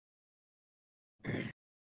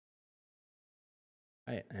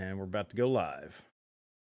Right, and we're about to go live.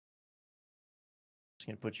 Just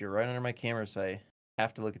gonna put you right under my camera, so I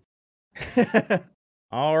have to look at.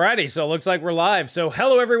 Alrighty, so it looks like we're live. So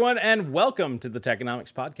hello everyone, and welcome to the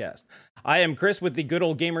Techonomics Podcast. I am Chris with the Good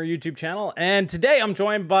Old Gamer YouTube channel, and today I'm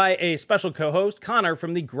joined by a special co-host, Connor,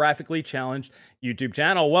 from the Graphically Challenged YouTube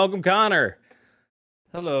channel. Welcome, Connor.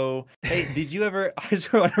 Hello. Hey, did you ever? I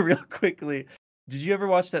just want to real quickly. Did you ever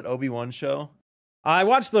watch that Obi-Wan show? I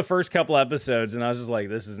watched the first couple episodes, and I was just like,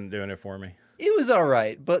 "This isn't doing it for me." It was all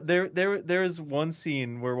right, but there is one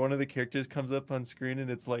scene where one of the characters comes up on screen,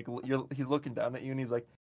 and it's like he's looking down at you, and he's like,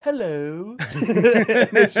 "Hello." And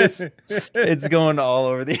it's going all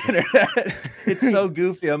over the internet. It's so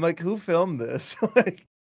goofy. I'm like, who filmed this? Like,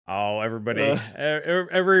 oh, everybody,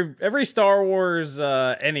 every Star Wars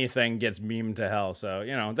anything gets memed to hell. So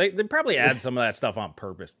you know they probably add some of that stuff on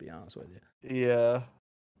purpose. To be honest with you. Yeah.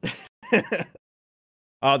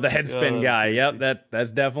 Oh, the headspin guy. Yep,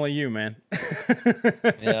 that's definitely you, man.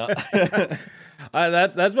 Yeah.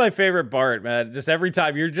 That's my favorite part, man. Just every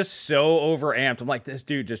time you're just so overamped. I'm like, this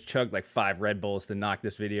dude just chugged like 5 Red Bulls to knock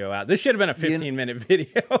this video out. This should have been a 15-minute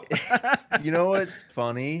video. You know what's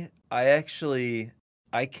funny? I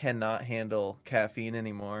cannot handle caffeine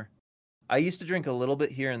anymore. I used to drink a little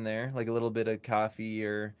bit here and there, like a little bit of coffee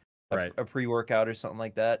or a pre-workout or something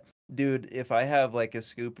like that. Dude, if I have like a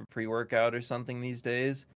scoop of pre-workout or something these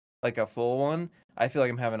days, like a full one, I feel like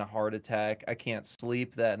I'm having a heart attack. I can't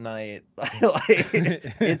sleep that night.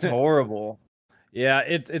 It's horrible. Yeah,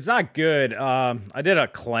 it's not good. I did a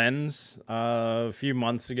cleanse a few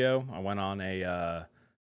months ago. I went on a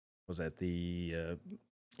the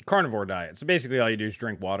carnivore diet. So basically all you do is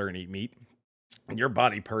drink water and eat meat. And your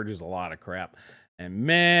body purges a lot of crap. And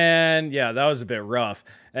man, yeah, that was a bit rough.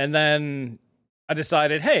 And then I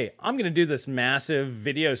decided, hey, I'm going to do this massive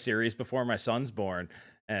video series before my son's born.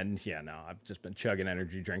 And yeah, no, I've just been chugging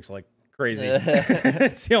energy drinks like crazy.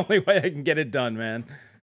 It's the only way I can get it done, man.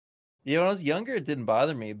 Yeah, when I was younger, it didn't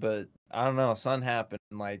bother me, but I don't know, something happened.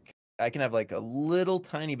 Like, I can have like a little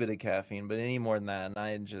tiny bit of caffeine, but any more than that,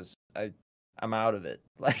 and I'm out of it.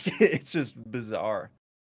 Like, it's just bizarre.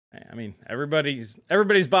 I mean, everybody's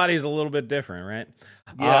body is a little bit different, right?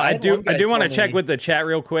 Yeah, I do want to check with the chat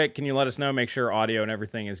real quick. Can you let us know, make sure audio and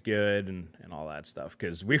everything is good and all that stuff?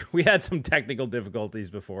 Because we had some technical difficulties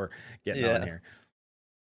before getting on here.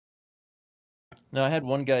 No, I had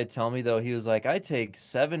one guy tell me, though, he was like, I take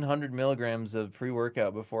 700 milligrams of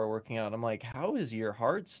pre-workout before working out. I'm like, how is your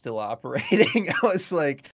heart still operating? I was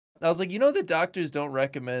like, you know, the doctors don't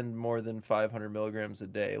recommend more than 500 milligrams a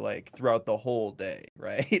day, like throughout the whole day,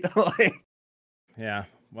 right? Like, yeah.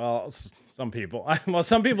 Well, some people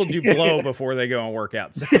do blow before they go and work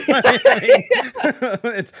out. So, I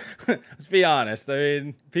mean, let's be honest. I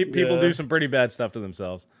mean, people do some pretty bad stuff to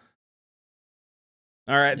themselves.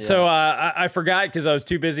 All right, so I forgot because I was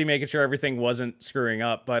too busy making sure everything wasn't screwing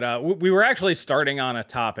up. But we were actually starting on a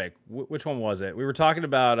topic. Which one was it? We were talking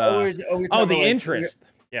about the interest.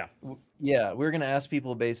 Yeah, we were gonna ask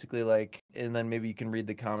people basically like, and then maybe you can read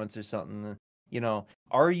the comments or something. You know,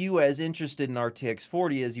 are you as interested in RTX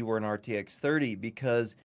 40 as you were in RTX 30?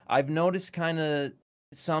 Because I've noticed kind of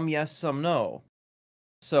some yes, some no.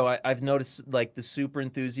 So I've noticed like the super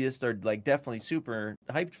enthusiasts are like definitely super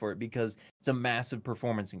hyped for it because it's a massive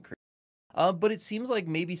performance increase. But it seems like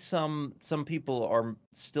maybe some people are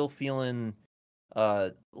still feeling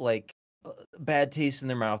like bad taste in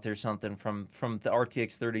their mouth or something from the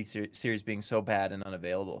RTX 30 series being so bad and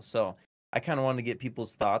unavailable. So I kind of wanted to get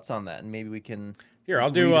people's thoughts on that, and maybe we can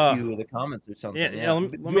I'll do a few of the comments or something. Yeah,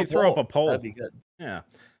 let me throw up a poll. That'd be good. Yeah,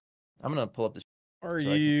 I'm gonna pull up this. Are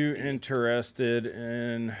you interested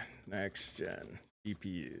in next gen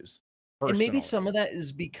GPUs? And maybe some of that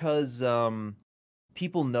is because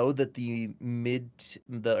people know that the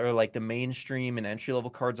mainstream and entry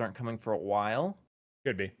level cards aren't coming for a while.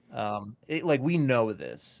 Could be. We know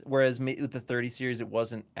this, whereas with the 30 series, it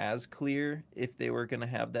wasn't as clear if they were going to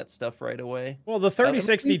have that stuff right away. Well, the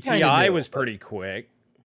 3060 Ti was pretty quick.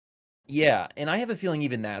 Yeah, and I have a feeling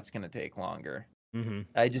even that's going to take longer. Mm-hmm.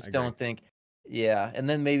 I just don't think. Yeah, and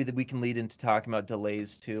then maybe that we can lead into talking about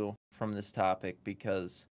delays too from this topic,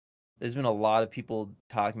 because there's been a lot of people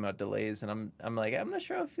talking about delays, and I'm like, I'm not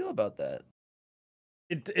sure how I feel about that.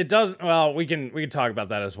 It does. Well, we can talk about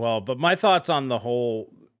that as well. But my thoughts on the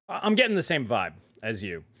whole, I'm getting the same vibe as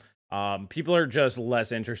you. People are just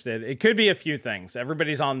less interested. It could be a few things.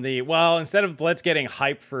 Everybody's on the, well, instead of let's getting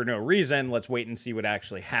hyped for no reason, let's wait and see what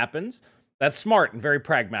actually happens. That's smart and very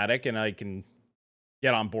pragmatic, and I can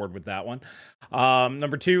get on board with that one.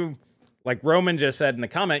 Number two, like Roman just said in the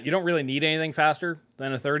comment, you don't really need anything faster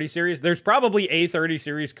than a 30 series. There's probably a 30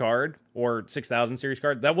 series card or 6000 series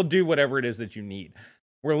card that will do whatever it is that you need.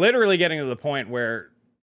 We're literally getting to the point where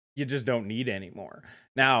you just don't need anymore.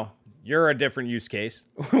 Now, you're a different use case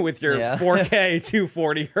with your 4K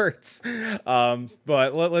 240 hertz.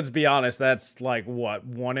 But let's be honest, that's like what,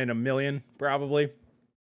 1 in a million probably.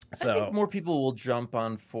 So I think more people will jump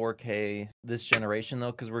on 4K this generation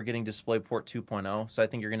though, because we're getting DisplayPort 2.0. So I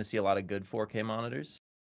think you're going to see a lot of good 4K monitors.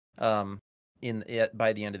 By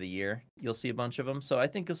the end of the year, you'll see a bunch of them. So I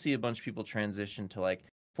think you'll see a bunch of people transition to like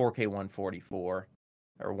 4K 144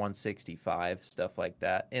 or 165, stuff like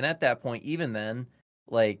that. And at that point, even then,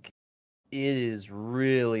 like, it is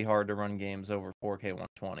really hard to run games over 4K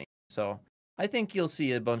 120. So I think you'll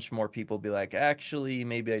see a bunch more people be like, actually,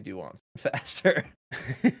 maybe I do want something faster.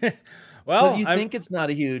 Well, you think it's not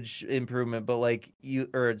a huge improvement, but like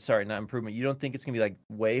not improvement. You don't think it's gonna be like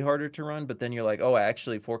way harder to run, but then you're like, oh,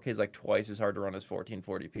 actually, 4K is like twice as hard to run as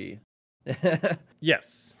 1440p.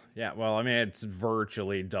 Yes. Yeah. Well, I mean, it's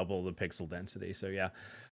virtually double the pixel density. So yeah.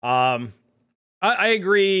 I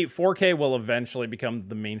agree. 4K will eventually become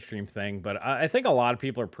the mainstream thing, but I think a lot of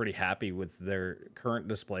people are pretty happy with their current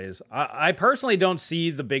displays. I personally don't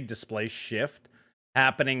see the big display shift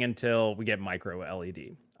happening until we get micro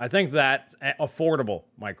LED. I think that's affordable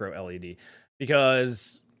micro LED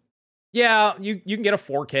because, yeah, you can get a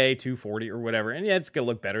 4K 240 or whatever, and yeah, it's gonna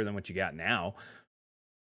look better than what you got now,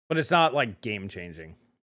 but it's not like game changing.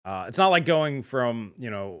 It's not like going from,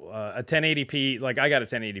 a 1080p, like I got a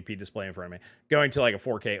 1080p display in front of me, going to like a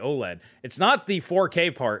 4K OLED. It's not the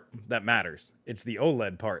 4K part that matters. It's the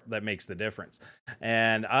OLED part that makes the difference.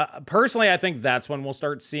 And personally, I think that's when we'll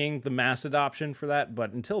start seeing the mass adoption for that.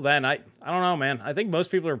 But until then, I don't know, man. I think most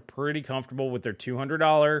people are pretty comfortable with their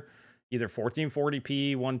 $200 either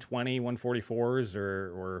 1440p, 120, 144s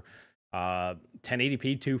or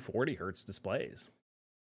 1080p 240 hertz displays.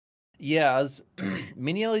 Yeah, as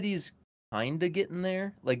mini LEDs kind of getting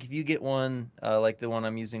there. Like if you get one like the one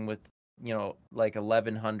I'm using with, like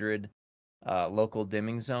 1100 local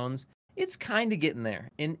dimming zones, it's kind of getting there.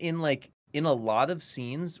 In a lot of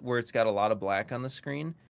scenes where it's got a lot of black on the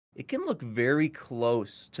screen, it can look very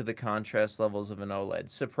close to the contrast levels of an OLED,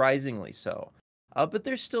 surprisingly so. But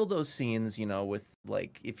there's still those scenes, with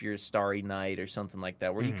like if you're Starry Night or something like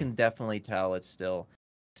that, where you can definitely tell it's still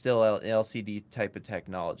LCD type of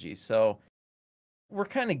technology. So we're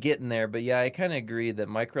kind of getting there, but yeah, I kind of agree that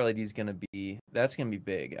micro LED is going to be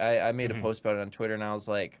big. I made a post about it on Twitter and I was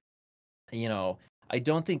like, I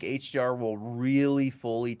don't think HDR will really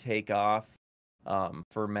fully take off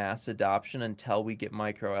for mass adoption until we get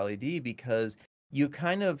micro LED, because you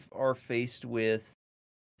kind of are faced with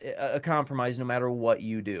a compromise no matter what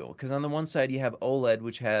you do. Because on the one side you have OLED,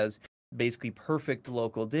 which has basically perfect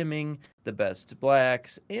local dimming, the best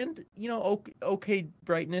blacks, and okay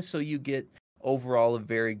brightness, so you get overall a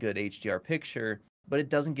very good HDR picture, but it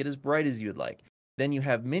doesn't get as bright as you'd like. Then you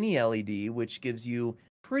have mini LED, which gives you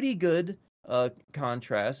pretty good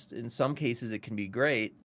contrast. In some cases, it can be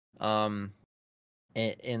great, and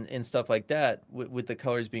stuff like that, with the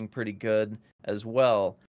colors being pretty good as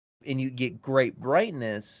well. And you get great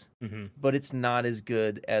brightness, but it's not as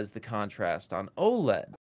good as the contrast on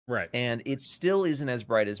OLED. Right. And it still isn't as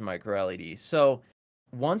bright as micro LED. So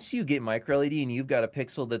once you get micro LED and you've got a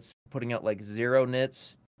pixel that's putting out like 0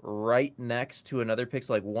 nits right next to another pixel,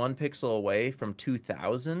 like 1 pixel away from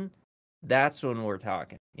 2000, that's when we're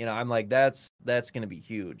talking. I'm like, that's going to be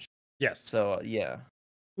huge. Yes. So, yeah.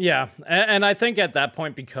 Yeah, and I think at that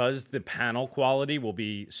point, because the panel quality will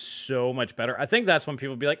be so much better, I think that's when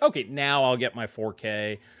people will be like, okay, now I'll get my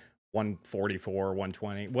 4K 144,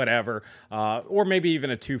 120, whatever, or maybe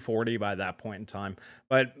even a 240 by that point in time.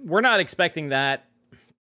 But we're not expecting that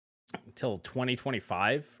until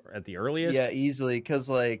 2025 at the earliest. Yeah, easily, because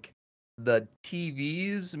like the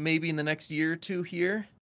TVs maybe in the next year or two here,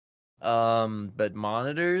 but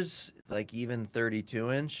monitors, like even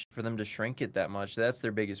 32-inch, for them to shrink it that much, that's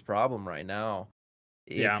their biggest problem right now.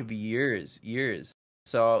 It could be years.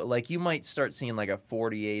 So like you might start seeing like a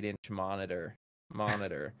 48-inch monitor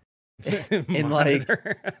in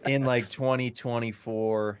like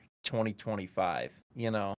 2024, 2025,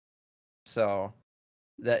 so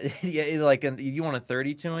that like you want a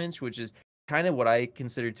 32-inch, which is kind of what I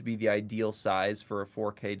consider to be the ideal size for a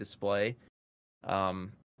 4K display.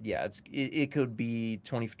 It could be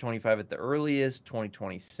 2025 at the earliest,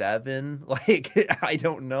 2027, like I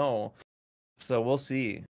don't know, so we'll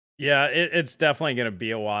see. Yeah, it's definitely going to be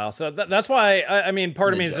a while. So that's why, I mean,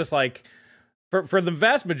 part of me is just like, For the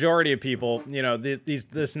vast majority of people, you know,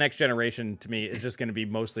 this next generation to me is just going to be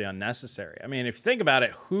mostly unnecessary. I mean, if you think about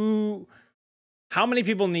it, how many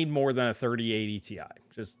people need more than a 3080 Ti?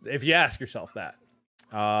 Just if you ask yourself that.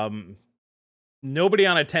 Nobody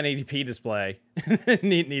on a 1080p display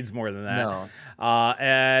needs more than that. No.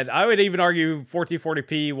 And I would even argue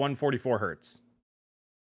 1440p, 144 hertz.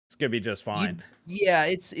 It's gonna be just fine. Yeah,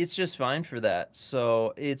 it's just fine for that.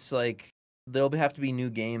 So it's like there'll have to be new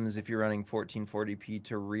games if you're running 1440p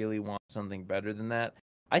to really want something better than that.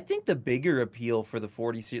 I think the bigger appeal for the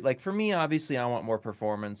 40 series, like for me, obviously I want more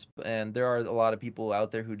performance, and there are a lot of people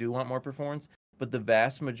out there who do want more performance, but the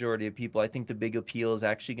vast majority of people, I think the big appeal is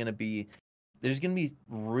actually going to be there's going to be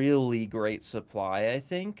really great supply, I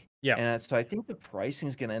think. Yeah. And so I think the pricing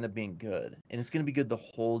is going to end up being good, and it's going to be good the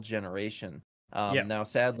whole generation. Now,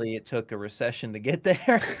 sadly, it took a recession to get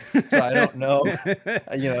there, so I don't know.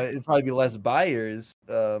 It'd probably be less buyers,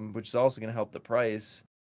 which is also going to help the price.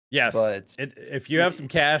 Yes, but if you have some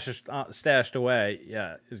cash stashed away,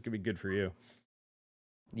 yeah, it's going to be good for you.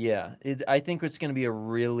 Yeah, I think it's going to be a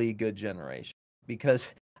really good generation because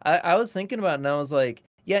I was thinking about it and I was like,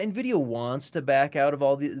 yeah, NVIDIA wants to back out of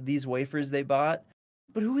all these wafers they bought,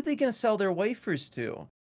 but who are they going to sell their wafers to?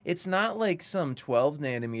 It's not like some 12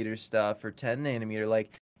 nanometer stuff or 10 nanometer.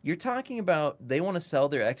 Like, you're talking about they want to sell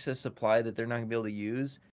their excess supply that they're not going to be able to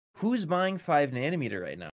use. Who's buying 5 nanometer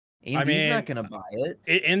right now? AMD's not going to buy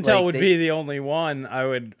it. Intel would be the only one, I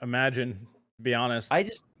would imagine, to be honest. I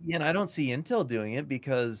don't see Intel doing it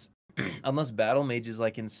because unless Battlemage is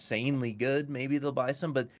like insanely good, maybe they'll buy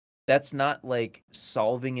some, but that's not like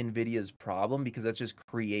solving NVIDIA's problem because that's just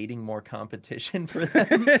creating more competition for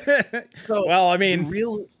them. So, well, I mean,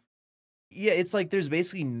 it's like there's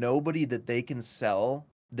basically nobody that they can sell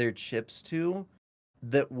their chips to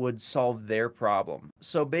that would solve their problem.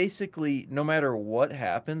 So basically, no matter what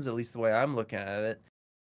happens, at least the way I'm looking at it,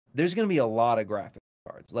 there's going to be a lot of graphics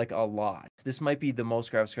cards, like a lot. This might be the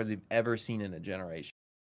most graphics cards we've ever seen in a generation.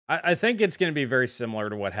 I think it's going to be very similar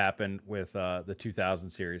to what happened with the 2000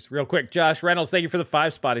 series. Real quick, Josh Reynolds, thank you for the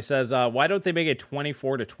 5 spot. He says, why don't they make a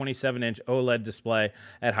 24 to 27 inch OLED display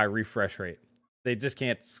at high refresh rate? They just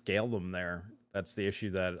can't scale them there. That's the issue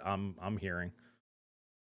that I'm hearing.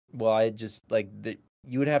 Well, I just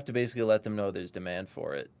you would have to basically let them know there's demand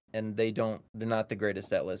for it, and they're not the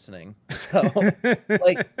greatest at listening. So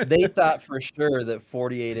they thought for sure that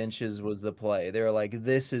 48 inches was the play. They were like,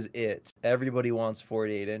 this is it. Everybody wants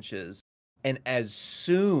 48 inches. And as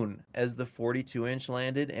soon as the 42 inch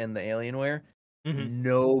landed and the Alienware,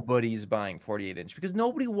 nobody's buying 48 inch because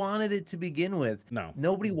nobody wanted it to begin with. No.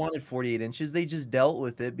 Nobody wanted 48 inches. They just dealt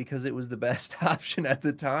with it because it was the best option at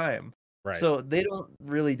the time. Right. So they don't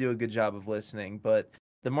really do a good job of listening, but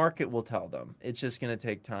the market will tell them. It's just going to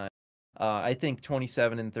take time. I think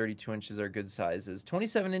 27 and 32 inches are good sizes.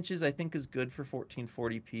 27 inches, I think, is good for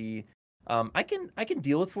 1440p. I can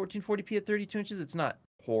deal with 1440p at 32 inches. It's not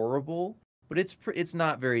horrible, but it's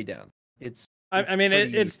not very dense. It's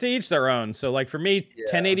to each their own. So, like for me,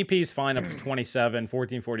 1080p is fine up to 27.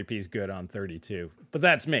 1440p is good on 32. But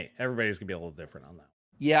that's me. Everybody's gonna be a little different on that.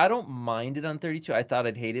 Yeah, I don't mind it on 32. I thought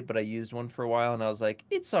I'd hate it, but I used one for a while and I was like,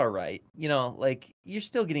 it's all right. Like you're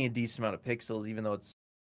still getting a decent amount of pixels, even though it's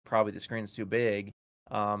probably the screen's too big.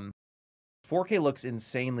 4K looks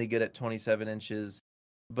insanely good at 27 inches,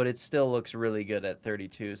 but it still looks really good at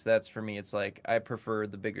 32. So that's for me. It's like I prefer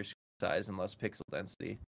the bigger screen size and less pixel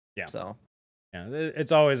density. Yeah. So. Yeah,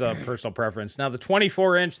 it's always a personal preference. Now the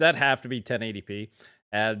 24 inch that have to be 1080p.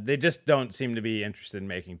 They just don't seem to be interested in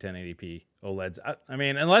making 1080p OLEDs. I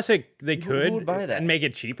mean, unless they could would buy that? And make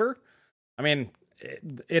it cheaper. I mean,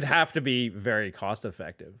 it'd have to be very cost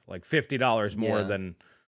effective, like $50 more than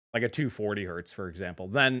like a 240 hertz, for example.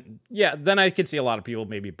 Then I could see a lot of people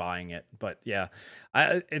maybe buying it. But yeah,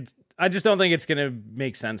 I just don't think it's going to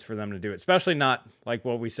make sense for them to do it, especially not like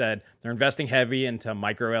what we said. They're investing heavy into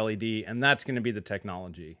micro LED, and that's going to be the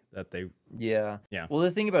technology that they. Yeah. Well,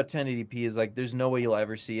 the thing about 1080p is like there's no way you'll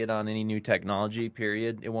ever see it on any new technology,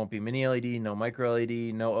 period. It won't be mini LED, no micro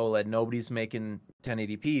LED, no OLED. Nobody's making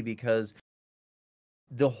 1080p because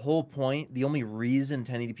the whole point, the only reason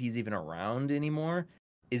 1080p is even around anymore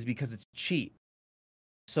is because it's cheap.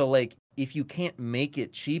 So like if you can't make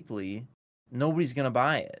it cheaply, nobody's going to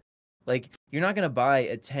buy it. Like you're not going to buy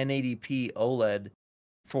a 1080p OLED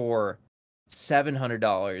for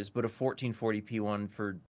 $700 but a 1440p one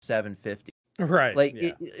for $750. Right. Like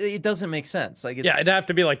it doesn't make sense. Like it'd have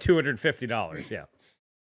to be like $250. Yeah.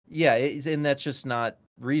 Yeah, and that's just not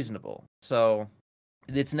reasonable. So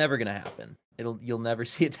it's never going to happen. You'll never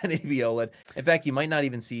see a 1080p OLED. In fact, you might not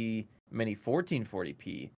even see many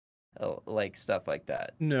 1440p like stuff like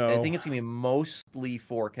that. I No. think it's gonna be mostly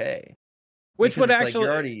 4K Which because would it's like you're actually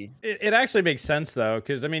already. it actually makes sense though,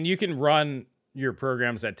 because I mean you can run your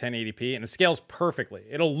programs at 1080p and it scales perfectly.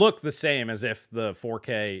 It'll look the same as if the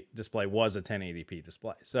 4K display was a 1080p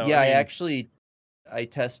display. So I Yeah, mean, I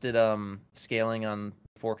tested scaling on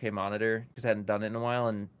 4K monitor because I hadn't done it in a while,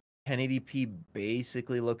 and 1080p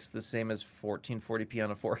basically looks the same as 1440p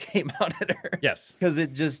on a 4K monitor yes. because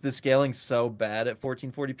the scaling's so bad at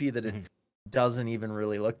 1440p that it Mhm. doesn't even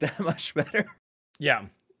really look that much better. Yeah.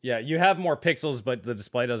 Yeah, you have more pixels, but the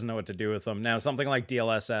display doesn't know what to do with them. Now, something like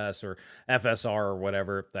DLSS or FSR or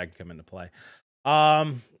whatever, that can come into play.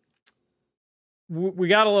 Um, we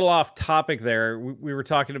got a little off topic there. We were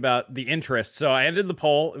talking about the interest. So I ended the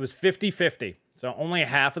poll. It was 50-50. So only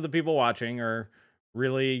half of the people watching are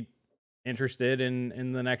really interested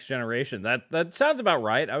in the next generation. That sounds about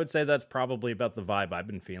right. I would say that's probably about the vibe I've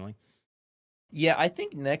been feeling. Yeah, I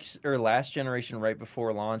think next or last generation right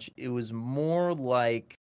before launch, it was more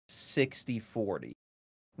like 60-40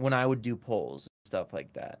 when I would do polls and stuff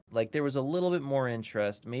like that. Like there was a little bit more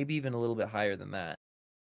interest, maybe even a little bit higher than that.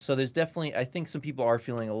 So there's definitely, I think some people are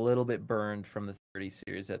feeling a little bit burned from the 30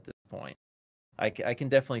 series at this point. I can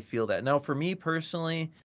definitely feel that. Now, for me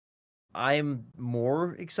personally, I'm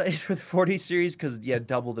more excited for the 40 series because, yeah,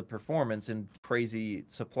 double the performance and crazy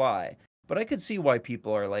supply. But I could see why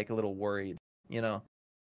people are like a little worried, you know?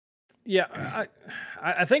 Yeah,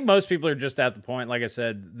 I think most people are just at the point, like I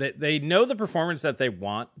said, they know the performance that they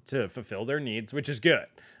want to fulfill their needs, which is good.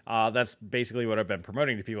 That's basically what I've been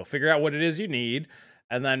promoting to people. Figure out what it is you need,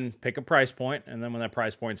 and then pick a price point, and then when that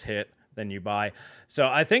price point's hit, then you buy. So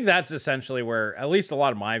I think that's essentially where at least a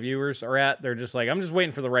lot of my viewers are at. They're just like, I'm just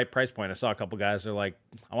waiting for the right price point. I saw a couple guys are like,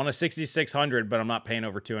 I want a 6600, but I'm not paying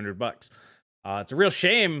over $200. It's a real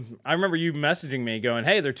shame. I remember you messaging me going,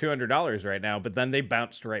 hey, they're $200 right now, but then they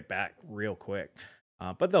bounced right back real quick.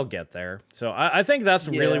 But they'll get there. So I think that's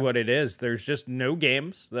really Yeah. what it is. There's just no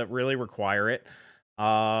games that really require it.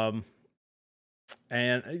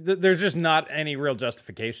 And there's just not any real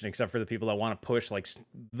justification except for the people that want to push like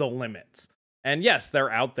the limits. And yes,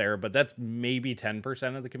 they're out there, but that's maybe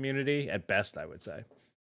 10% of the community at best, I would say.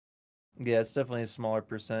 Yeah, it's definitely a smaller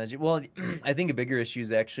percentage. Well, I think a bigger issue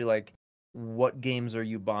is actually like what games are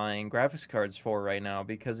you buying graphics cards for right now?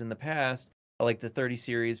 Because in the past, like the 30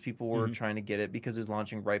 series, people were Mhm. trying to get it because it was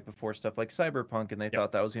launching right before stuff like Cyberpunk, and they Yep.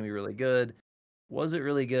 thought that was going to be really good. Was it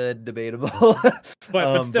really good? Debatable.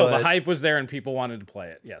 But still, the But hype was there and people wanted to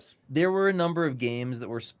play it. Yes. there were a number of games that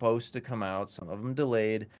were supposed to come out, some of them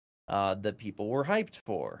delayed, that people were hyped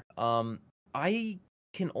for. I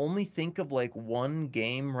can only think of like one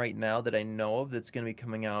game right now that I know of that's going to be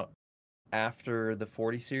coming out after the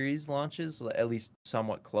 40 series launches, at least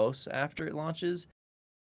somewhat close after it launches.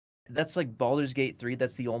 That's like Baldur's Gate 3.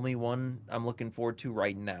 That's the only one I'm looking forward to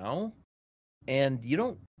right now. And you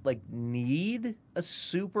don't like need a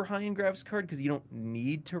super high-end graphics card because you don't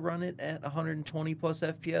need to run it at 120 plus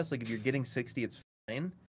FPS. Like if you're getting 60, it's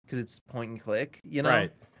fine because it's point and click, you know?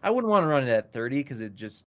 Right. I wouldn't want to run it at 30 because it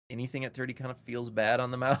just anything at 30 kind of feels bad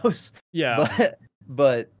on the mouse. Yeah.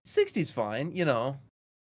 But 60's fine, you know.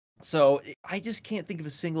 So I just can't think of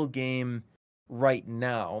a single game right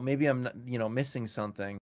now. Maybe I'm not, missing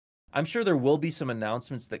something. I'm sure there will be some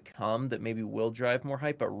announcements that come that maybe will drive more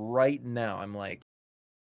hype, but right now I'm like,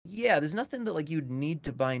 yeah, there's nothing that like you'd need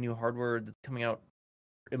to buy new hardware that's coming out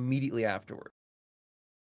immediately afterward.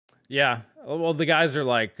 Yeah. Well, the guys are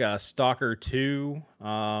like Stalker 2. Yeah,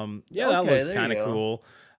 that Okay, looks there kind you of go.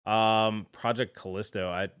 cool. Project Callisto.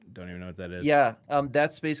 I don't even know what that is. Yeah,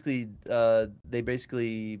 that's basically they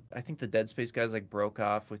basically I think the Dead Space guys like broke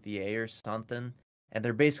off with EA or something, and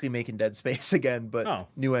they're basically making Dead Space again, but Oh,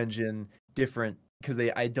 new engine, different because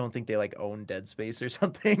I don't think they like own Dead Space or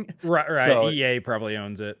something. right, right. So EA probably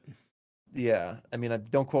owns it. yeah, I mean,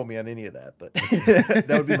 don't quote me on any of that, but that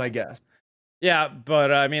would be my guess. Yeah,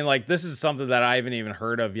 but I mean, like, this is something that I haven't even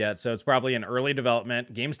heard of yet. So it's probably in early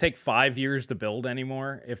development. Games take 5 years to build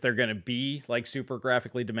anymore if they're going to be like super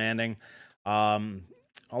graphically demanding. Um,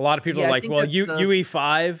 a lot of people are Yeah, I like, think well, that's the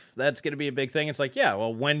UE5, that's going to be a big thing. It's like, yeah,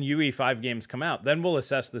 well, when UE5 games come out, then we'll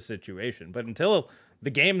assess the situation. But until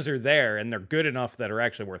the games are there and they're good enough that are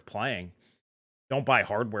actually worth playing, don't buy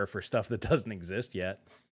hardware for stuff that doesn't exist yet.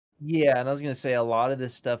 Yeah, and I was gonna say a lot of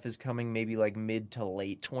this stuff is coming maybe like mid to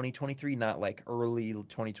late 2023, not like early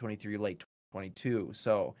 2023, late 2022.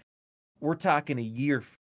 So we're talking a year.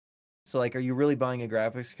 So like, are you really buying a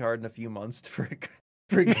graphics card in a few months for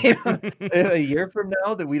a game a year from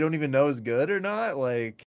now that we don't even know is good or not?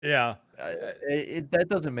 Like, Yeah. that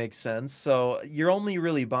doesn't make sense. So you're only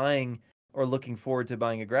really buying or looking forward to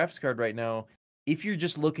buying a graphics card right now if you're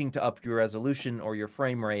just looking to up your resolution or your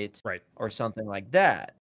frame rate Right. or something like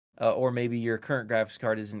that, or maybe your current graphics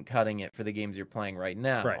card isn't cutting it for the games you're playing right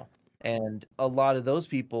now. Right. And a lot of those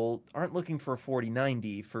people aren't looking for a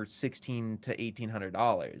 4090 for $1,600 to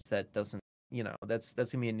 $1,800. That doesn't, that's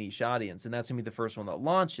gonna be a niche audience, and that's gonna be the first one that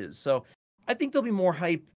launches. So I think there'll be more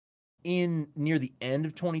hype in near the end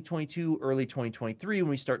of 2022, early 2023, when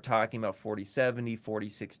we start talking about 4070,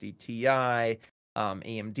 4060 Ti,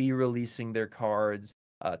 AMD releasing their cards,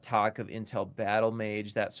 talk of Intel Battle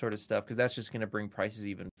Mage, that sort of stuff, because that's just going to bring prices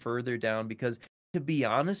even further down. Because to be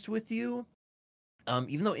honest with you,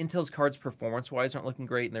 even though Intel's cards performance-wise aren't looking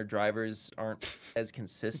great and their drivers aren't as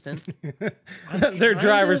consistent, Their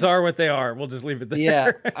drivers are what they are. We'll just leave it there.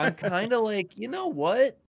 Yeah, I'm kind of like, you know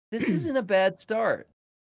what? This isn't a bad start.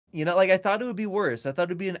 Like I thought it would be worse. I thought it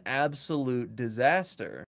would be an absolute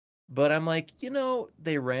disaster. But I'm like,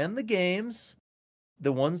 they ran the games.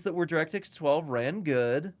 The ones that were DirectX 12 ran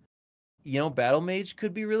good. Battle Mage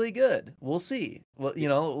could be really good. We'll see. Well,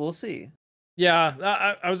 we'll see.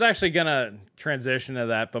 Yeah, I was actually going to transition to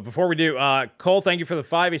that. But before we do, Cole, thank you for the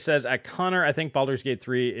 5. He says, at Connor, I think Baldur's Gate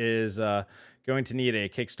 3 is going to need a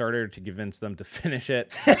Kickstarter to convince them to finish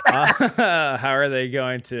it. How are they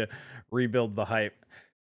going to rebuild the hype?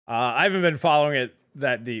 I haven't been following it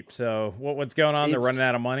that deep. So what's going on? They're running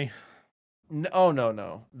out of money?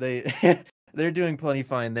 No. They're doing plenty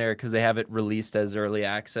fine there because they have it released as early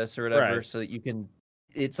access or whatever, right. so that you can.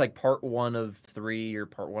 It's like part 1 of 3 or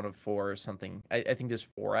part 1 of 4 or something. I think there's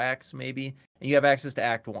 4 acts maybe, and you have access to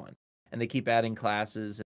Act 1, and they keep adding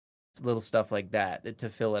classes, and little stuff like that to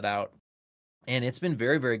fill it out. And it's been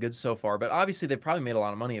very, very good so far. But obviously, they've probably made a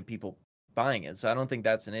lot of money of people buying it, so I don't think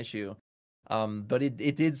that's an issue. But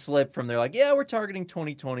it did slip from there, like, yeah, we're targeting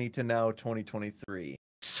 2020 to now 2023.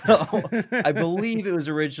 So I believe it was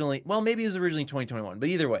originally, well, maybe it was originally 2021, but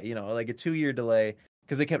either way, like a 2-year delay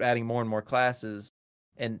because they kept adding more and more classes.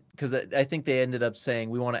 And because I think they ended up saying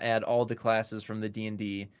we want to add all the classes from the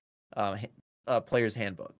D&D player's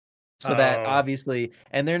handbook. So that obviously,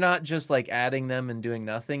 and they're not just like adding them and doing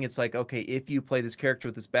nothing. It's like, okay, if you play this character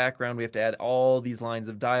with this background, we have to add all these lines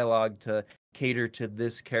of dialogue to cater to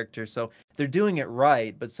this character. So they're doing it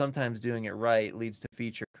right, but sometimes doing it right leads to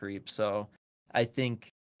feature creep. So I think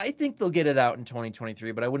they'll get it out in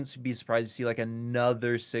 2023, but I wouldn't be surprised to see like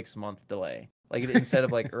another 6-month delay. Like instead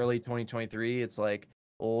of like early 2023, it's like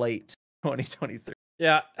late 2023.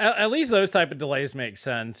 Yeah, at least those type of delays make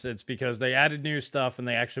sense. It's because they added new stuff and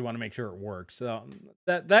they actually want to make sure it works. So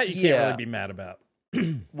that you can't really be mad about.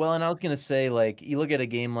 Well, and I was gonna say, like, you look at a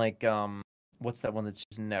game like what's that one that's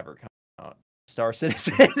just never coming out? Star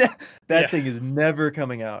Citizen. That thing is never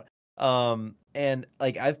coming out. And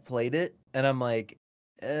like I've played it and I'm like,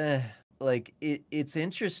 like it's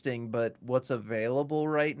interesting, but what's available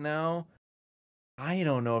right now, I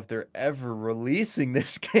don't know if they're ever releasing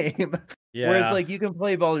this game. Yeah. Whereas like you can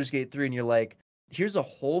play Baldur's Gate 3 and you're like, here's a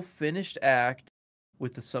whole finished act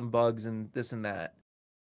with some bugs and this and that.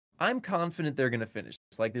 I'm confident they're going to finish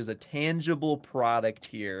this. Like there's a tangible product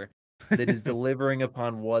here that is delivering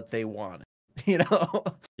upon what they want.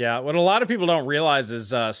 Yeah, what a lot of people don't realize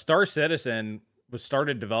is Star Citizen was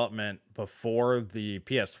started development before the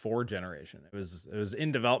PS4 generation. It was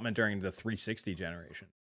in development during the 360 generation.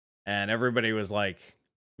 And everybody was like,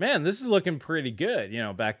 man, this is looking pretty good,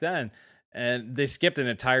 back then. And they skipped an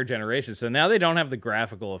entire generation. So now they don't have the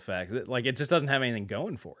graphical effects. Like, it just doesn't have anything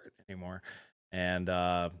going for it anymore. And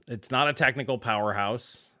it's not a technical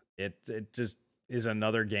powerhouse. It just is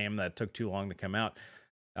another game that took too long to come out.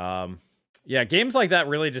 Yeah, games like that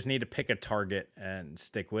really just need to pick a target and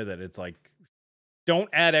stick with it. It's like, don't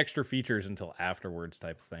add extra features until afterwards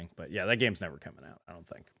type of thing. But yeah, that game's never coming out, I don't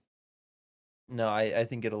think. No, I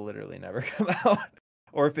think it'll literally never come out.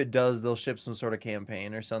 Or if it does, they'll ship some sort of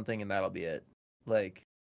campaign or something, and that'll be it. Like,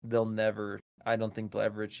 I don't think they'll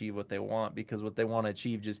ever achieve what they want, because what they want to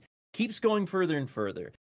achieve just keeps going further and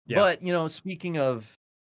further. Yeah. But, speaking of,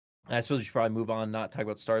 I suppose we should probably move on, not talk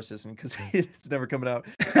about Star Citizen, because it's never coming out.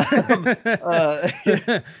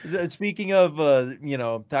 Speaking of,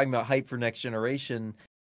 talking about hype for next generation,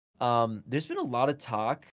 there's been a lot of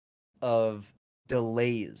talk of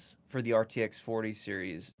delays for the RTX 40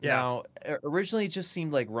 series. Yeah. Now, originally it just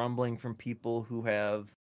seemed like rumbling from people who have,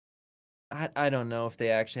 I don't know if they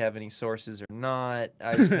actually have any sources or not.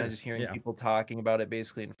 I was kind of just hearing people talking about it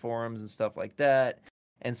basically in forums and stuff like that.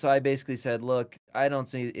 And so I basically said, look, I don't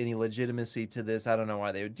see any legitimacy to this. I don't know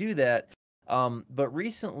why they would do that. But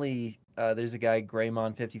recently, there's a guy,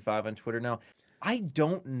 Greymon55 on Twitter. Now, I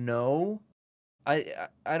don't know. I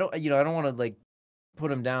don't, I don't want to like put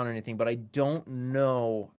him down or anything, but I don't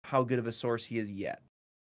know how good of a source he is yet.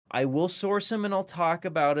 I will source him and I'll talk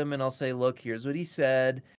about him and I'll say, look, here's what he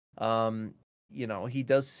said. He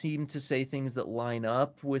does seem to say things that line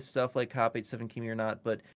up with stuff like Cop 87 Kimi or not,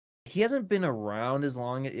 but he hasn't been around as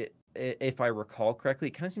long. If I recall correctly,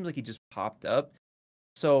 it kind of seems like he just popped up.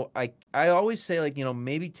 So I always say, like,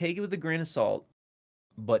 maybe take it with a grain of salt,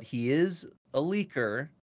 but he is a leaker,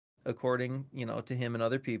 according, to him and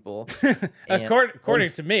other people. And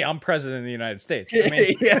according to me, I'm president of the United States. I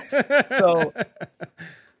mean... yeah. So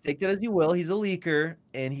take that as you will. He's a leaker,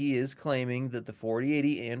 and he is claiming that the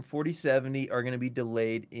 4080 and 4070 are going to be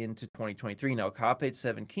delayed into 2023. Now, Cop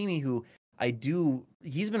 87 Kimi, who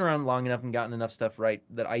he's been around long enough and gotten enough stuff right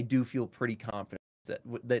that I do feel pretty confident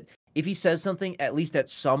that if he says something, at least at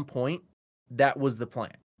some point, that was the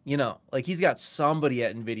plan. Like, he's got somebody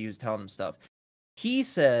at NVIDIA who's telling him stuff. He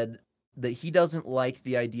said that he doesn't like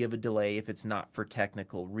the idea of a delay if it's not for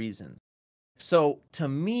technical reasons. So to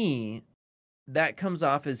me, that comes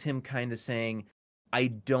off as him kind of saying, I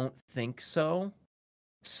don't think so.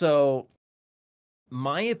 So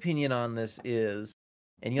my opinion on this is,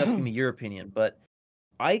 and you have to give me your opinion, but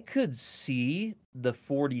I could see the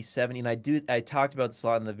 4070, and I talked about this a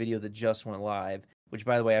lot in the video that just went live, which,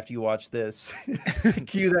 by the way, after you watch this,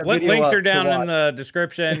 cue that video links up are down in the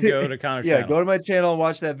description. Go to Connor's channel. Go to my channel and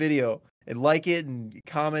watch that video and like it and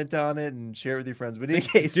comment on it and share it with your friends. But in any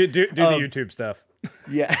case, do the YouTube stuff.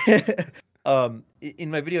 Yeah.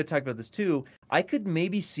 In my video, I talked about this too. I could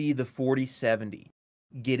maybe see the 4070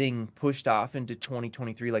 getting pushed off into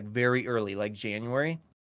 2023, like very early, like January.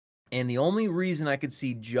 And the only reason I could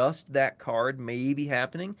see just that card maybe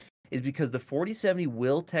happening is because the 4070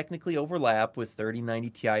 will technically overlap with 3090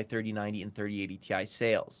 Ti, 3090, and 3080 Ti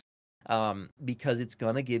sales. Because it's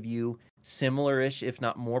going to give you similar-ish, if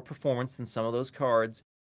not more performance than some of those cards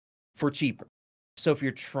for cheaper. So if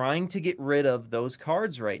you're trying to get rid of those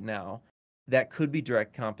cards right now, that could be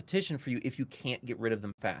direct competition for you if you can't get rid of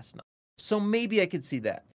them fast enough. So maybe I could see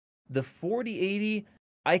that. The 4080,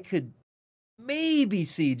 I could maybe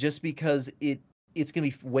see just because it's going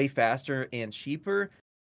to be way faster and cheaper.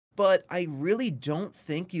 But I really don't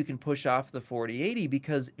think you can push off the 4080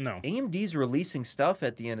 because AMD's releasing stuff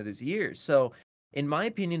at the end of this year. So in my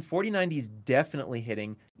opinion, 4090 is definitely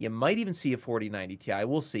hitting. You might even see a 4090 Ti.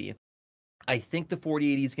 We'll see. I think the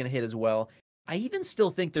 4080 is going to hit as well. I even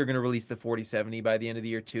still think they're going to release the 4070 by the end of the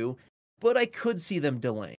year too, but I could see them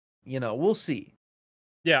delaying. We'll see.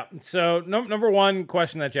 Yeah. So number one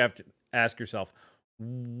question that you have to ask yourself,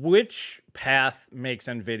 which path makes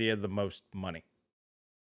NVIDIA the most money?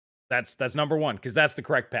 That's number one, because that's the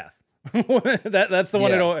correct path. That's the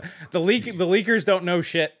one. Yeah. The leakers don't know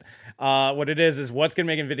shit. What it is what's going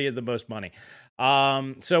to make NVIDIA the most money.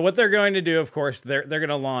 So what they're going to do, of course, they're going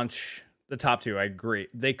to launch the top two. I agree.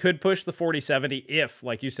 They could push the 4070 if,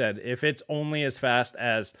 like you said, if it's only as fast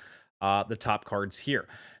as the top cards here.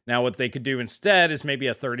 Now, what they could do instead is maybe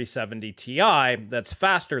a 3070 Ti that's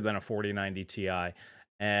faster than a 4090 Ti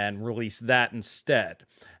and release that instead.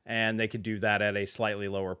 And they could do that at a slightly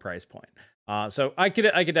lower price point. So I could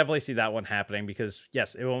definitely see that one happening because,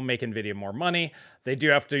 yes, it will make NVIDIA more money. They do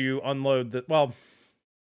have to unload the... Well,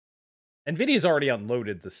 NVIDIA's already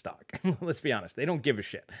unloaded the stock. Let's be honest. They don't give a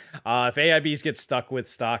shit. If AIBs get stuck with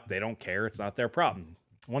stock, they don't care. It's not their problem.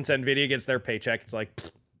 Once NVIDIA gets their paycheck, it's like,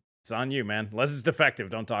 it's on you, man. Unless it's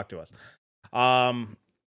defective, don't talk to us.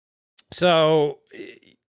 So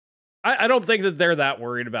I don't think that they're that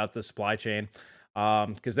worried about the supply chain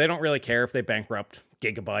because they don't really care if they bankrupt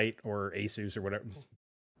Gigabyte or Asus or whatever.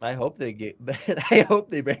 I hope they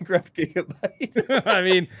bankrupt Gigabyte. I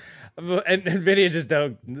mean, and NVIDIA just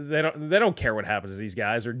don't care what happens to these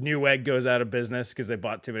guys, or Newegg goes out of business because they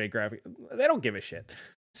bought too many graphics. They don't give a shit.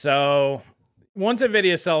 So once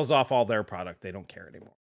NVIDIA sells off all their product, they don't care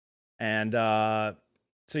anymore. And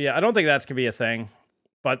so yeah, I don't think that's gonna be a thing.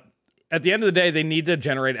 But at the end of the day, they need to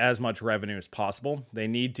generate as much revenue as possible. They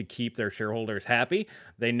need to keep their shareholders happy.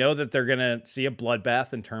 They know that they're gonna see a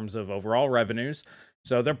bloodbath in terms of overall revenues.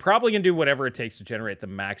 So they're probably going to do whatever it takes to generate the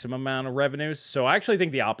maximum amount of revenues. So I actually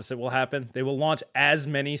think the opposite will happen. They will launch as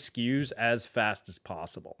many SKUs as fast as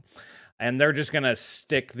possible. And they're just going to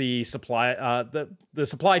stick the supply the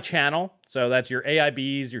supply channel. So that's your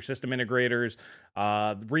AIBs, your system integrators,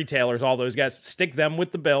 retailers, all those guys. Stick them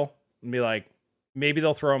with the bill and be like, maybe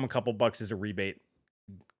they'll throw them a couple bucks as a rebate,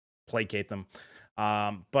 placate them.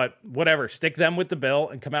 But whatever, stick them with the bill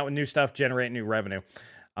and come out with new stuff, generate new revenue.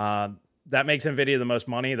 That makes NVIDIA the most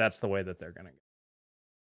money. That's the way that they're going to go.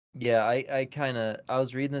 Yeah, I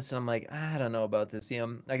was reading this and I'm like, I don't know about this.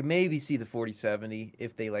 I can maybe see the 4070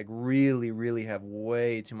 if they like really, really have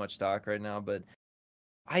way too much stock right now. But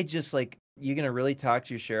I just like, you're gonna really talk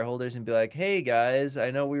to your shareholders and be like, hey guys,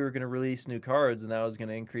 I know we were gonna release new cards and that was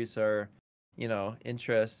gonna increase our,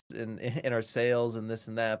 interest in our sales and this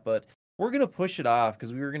and that, but we're gonna push it off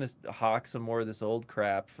because we were gonna hawk some more of this old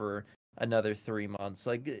crap for another 3 months.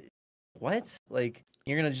 Like, what? Like,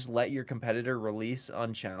 you're gonna just let your competitor release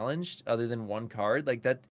unchallenged other than one card? Like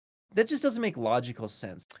that just doesn't make logical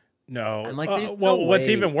sense. No. I'm like, there's no Well, what's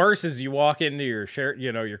way. even worse is you walk into your share,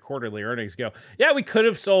 your quarterly earnings, go, yeah, we could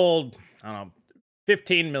have sold, I don't know,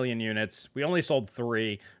 15 million units. We only sold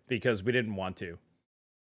 3 because we didn't want to.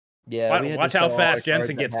 Yeah, we had Watch to how sell all our fast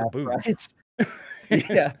Jensen cards gets at the half boot. price.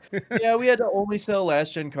 Yeah, yeah, we had to only sell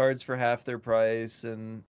last gen cards for half their price,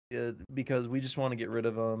 and because we just want to get rid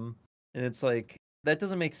of them. And it's like, that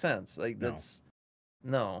doesn't make sense. Like, No. that's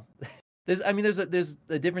no. There's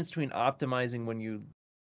a difference between optimizing when you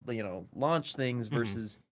launch things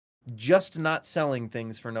versus just not selling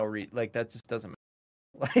things for no reason. Like, that just doesn't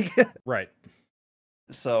like. Right.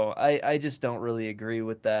 So I just don't really agree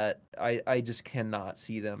with that. I just cannot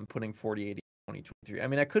see them putting 4080 in 2023. I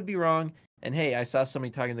mean, I could be wrong. And hey, I saw somebody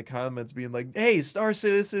talking in the comments being like, hey, Star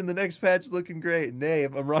Citizen, the next patch is looking great. And hey,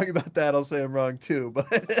 if I'm wrong about that, I'll say I'm wrong too.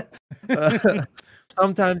 But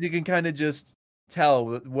sometimes you can kind of just tell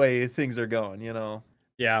the way things are going,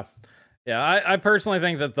 Yeah. Yeah, I personally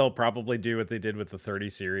think that they'll probably do what they did with the 30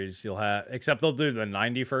 series. Except they'll do the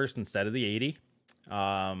 90 first instead of the 80.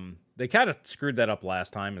 They kind of screwed that up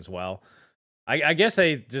last time as well. I guess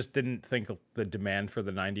they just didn't think the demand for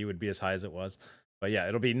the 90 would be as high as it was. But yeah,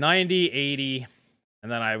 it'll be 90, 80,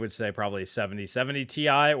 and then I would say probably 70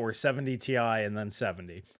 Ti or 70 Ti and then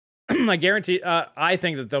 70. I guarantee, I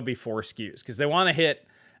think that there'll be 4 SKUs because they want to hit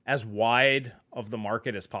as wide of the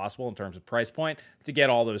market as possible in terms of price point to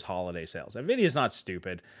get all those holiday sales. Nvidia's not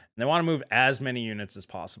stupid, and they want to move as many units as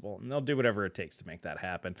possible, and they'll do whatever it takes to make that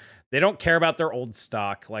happen. They don't care about their old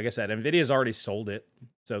stock. Like I said, Nvidia's already sold it,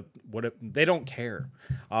 so they don't care.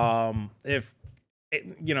 If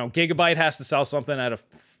Gigabyte has to sell something at a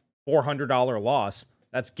 $400 loss,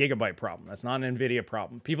 that's Gigabyte problem. That's not an Nvidia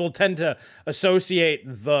problem. People tend to associate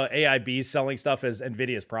the AIBs selling stuff as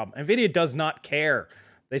Nvidia's problem. Nvidia does not care.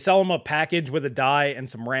 They sell them a package with a die and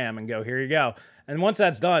some RAM and go, here you go. And once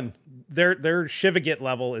that's done, their Shivagit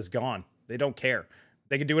level is gone. They don't care.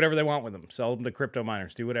 They can do whatever they want with them. Sell them to crypto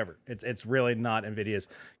miners. Do whatever. It's really not Nvidia's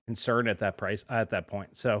concern at that price at that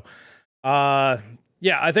point. So,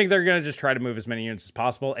 yeah, I think they're going to just try to move as many units as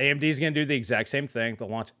possible. AMD is going to do the exact same thing. They'll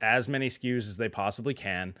launch as many SKUs as they possibly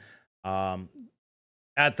can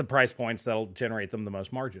at the price points that'll generate them the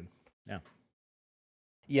most margin. Yeah.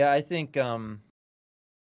 Yeah, I think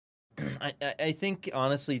I think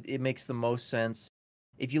honestly it makes the most sense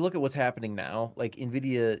if you look at what's happening now. Like,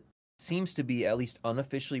 Nvidia seems to be at least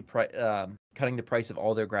unofficially cutting the price of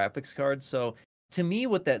all their graphics cards. So to me,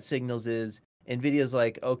 what that signals is Nvidia's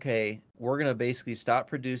like, okay, we're gonna basically stop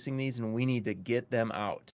producing these, and we need to get them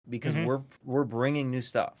out because we're bringing new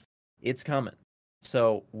stuff. It's coming.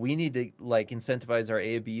 So we need to like incentivize our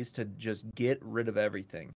ABs to just get rid of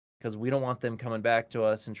everything because we don't want them coming back to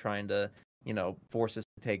us and trying to force us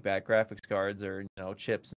to take back graphics cards or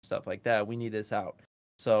chips and stuff like that. We need this out.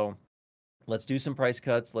 So let's do some price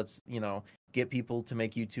cuts. Let's get people to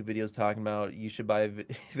make YouTube videos talking about you should buy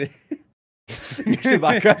you should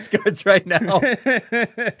buy graphics cards right now.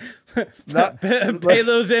 Pay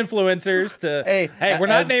those influencers to. Hey, we're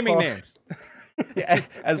not naming names.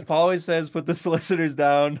 As Paul always says, put the solicitors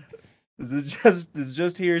down. This is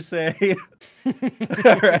just hearsay.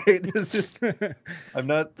 All right. I'm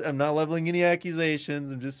not leveling any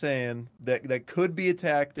accusations. I'm just saying that could be a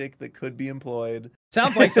tactic that could be employed.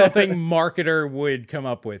 Sounds like something marketer would come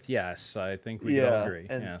up with. Yes, I think we all agree.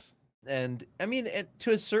 Yes. And I mean, in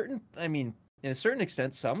a certain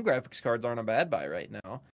extent, some graphics cards aren't a bad buy right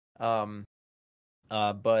now.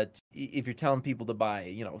 But if you're telling people to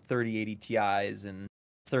buy, 3080 Ti's and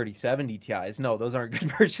 3070 Ti's, no, those aren't good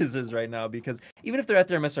purchases right now because even if they're at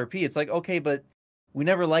their MSRP, it's like, okay, but we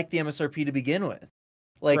never liked the MSRP to begin with.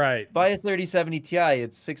 Like, right. Buy a 3070 Ti,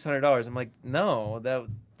 it's $600. I'm like, no,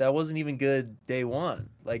 that wasn't even good day one.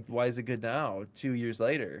 Like, why is it good now, 2 years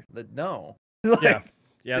later? No. Like,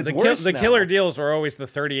 yeah. The killer deals were always the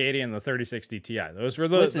 3080 and the 3060 Ti. Those were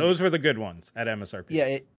the good ones at MSRP.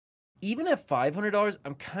 Yeah. Even at $500,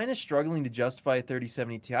 I'm kind of struggling to justify a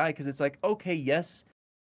 3070 Ti because it's like, okay, yes,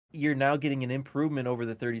 you're now getting an improvement over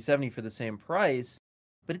the 3070 for the same price,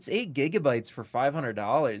 but it's 8 gigabytes for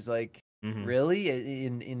 $500. Like, really?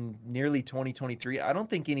 In nearly 2023? I don't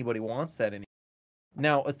think anybody wants that anymore.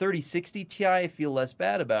 Now, a 3060 Ti, I feel less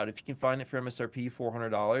bad about. If you can find it for MSRP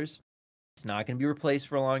 $400, it's not going to be replaced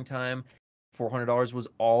for a long time. $400 was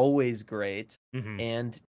always great, Mm-hmm.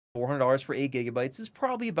 and $400 for 8 gigabytes is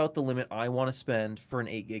probably about the limit I want to spend for an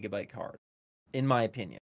 8 gigabyte card, in my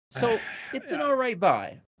opinion. So it's an all right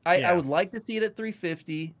buy. I Yeah. would like to see it at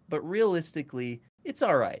 350, but realistically, it's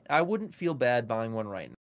all right. I wouldn't feel bad buying one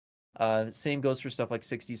right now. Same goes for stuff like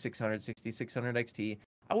 6600, 6600 XT.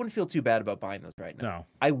 I wouldn't feel too bad about buying those right now. No.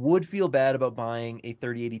 I would feel bad about buying a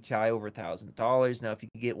 3080 Ti over $1,000. Now, if you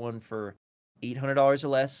could get one for $800 or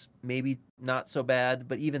less, maybe not so bad.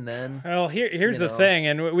 But even then, Well, here's the thing,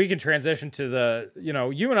 and we can transition to the,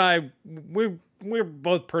 you and I, we're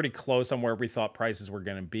both pretty close on where we thought prices were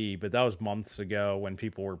going to be, but that was months ago when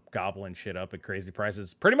people were gobbling shit up at crazy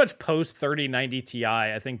prices. Pretty much post 3090 Ti,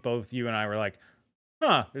 I think both you and I were like,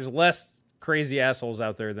 there's less crazy assholes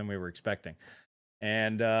out there than we were expecting.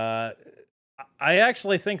 And I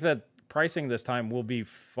actually think that pricing this time will be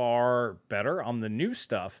far better on the new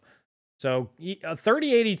stuff. So a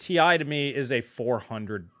 3080 Ti to me is a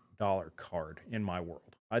 $400 card in my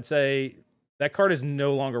world. I'd say that card is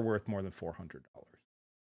no longer worth more than $400.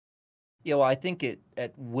 Yeah, well, I think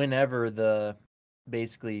at whenever the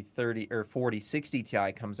basically 30 or 4060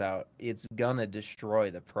 Ti comes out, it's gonna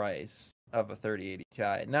destroy the price of a 3080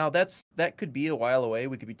 Ti. Now that could be a while away.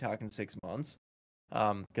 We could be talking 6 months.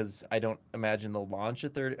 Because I don't imagine they'll launch a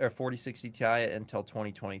 4060 Ti until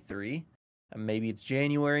 2023. Maybe it's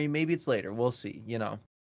January, maybe it's later. We'll see,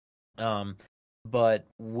 But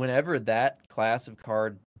whenever that class of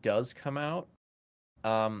card does come out,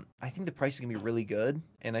 I think the price is gonna be really good,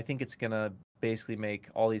 and I think it's gonna basically make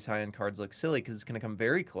all these high-end cards look silly because it's gonna come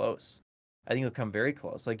very close. I think it'll come very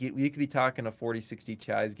close. Like you could be talking a 4060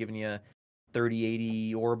 Ti is giving you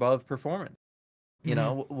 3080 or above performance.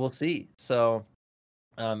 We'll see. So.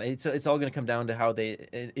 It's all going to come down to how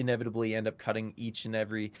they inevitably end up cutting each and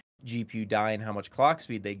every GPU die and how much clock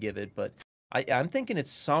speed they give it. But I'm thinking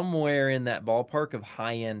it's somewhere in that ballpark of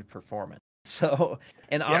high-end performance. So,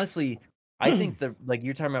 and honestly, I think like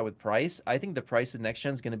you're talking about with price, I think the price of next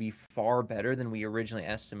gen is going to be far better than we originally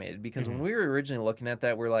estimated. Because when we were originally looking at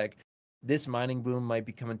that, we're like, this mining boom might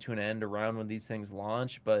be coming to an end around when these things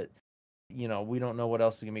launch, but we don't know what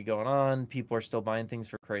else is going to be going on. People are still buying things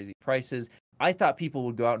for crazy prices. I thought people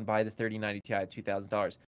would go out and buy the 3090 Ti at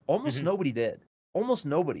 $2,000. Almost nobody did. Almost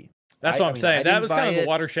nobody. That's what I'm saying. That was kind of the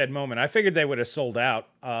watershed moment. I figured they would have sold out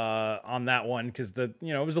on that one because it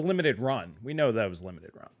was a limited run. We know that was a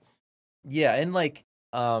limited run. Yeah, and like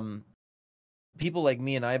people like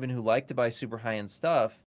me and Ivan who like to buy super high-end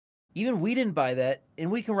stuff, even we didn't buy that,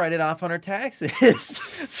 and we can write it off on our taxes.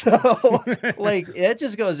 So, like, it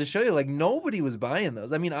just goes to show you, like, nobody was buying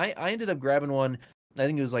those. I mean, I ended up grabbing one. I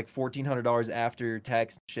think it was like $1,400 after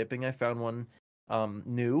tax and shipping. I found one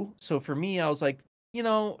new. So for me, I was like,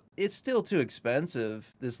 it's still too expensive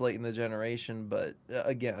this late in the generation. But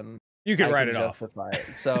again, you can write it off.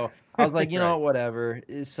 So I was like, whatever.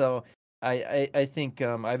 So I think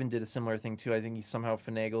Ivan did a similar thing too. I think he somehow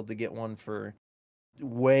finagled to get one for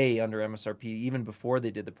way under MSRP even before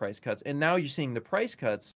they did the price cuts. And now you're seeing the price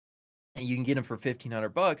cuts, and you can get them for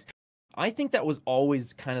 $1,500. I think that was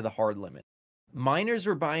always kind of the hard limit. Miners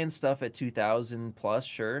were buying stuff at 2,000 plus,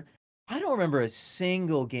 sure. I don't remember a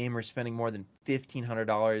single gamer spending more than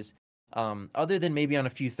 $1,500, other than maybe on a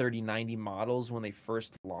few 3090 models when they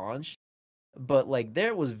first launched. But like,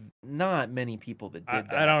 there was not many people that did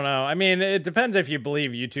that. I don't know. I mean, it depends if you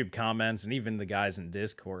believe YouTube comments and even the guys in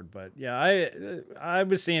Discord. But yeah, I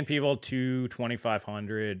was seeing people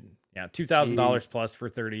 $2,500, $2,000 plus for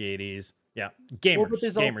 3080s. Yeah, gamers. Well, but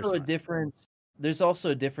there's also a difference. There's also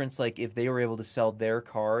a difference, like if they were able to sell their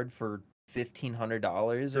card for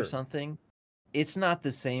 $1,500 or something, it's not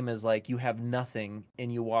the same as like you have nothing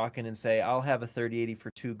and you walk in and say, "I'll have a 3080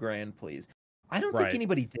 for $2,000, please." I don't think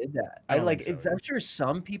anybody did that. I'm sure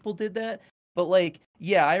some people did that, but like,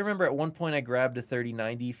 yeah, I remember at one point I grabbed a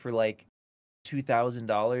 3090 for like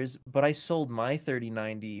 $2,000, but I sold my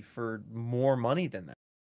 3090 for more money than that.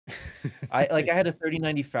 I had a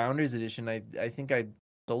 3090 Founders Edition. I think I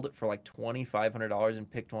sold it for like $2,500 and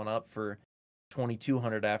picked one up for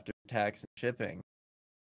 $2,200 after tax and shipping.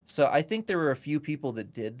 So I think there were a few people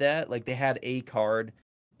that did that. Like they had a card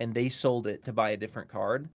and they sold it to buy a different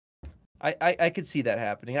card. I could see that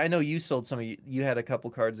happening. I know you sold some of you had a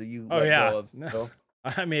couple cards that you let go of. So.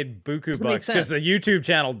 I made buku bucks because the YouTube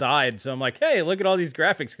channel died. So I'm like, hey, look at all these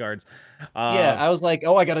graphics cards. Yeah, I was like,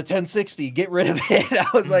 oh, I got a 1060. Get rid of it. I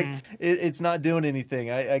was like, it's not doing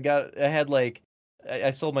anything. I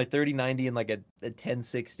sold my 3090 and like a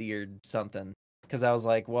 1060 or something because I was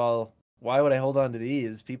like, well, why would I hold on to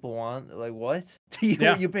these? People want like what?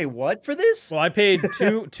 You pay what for this? Well, I paid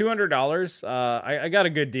 $200. I got a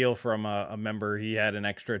good deal from a member. He had an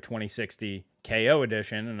extra 2060 KO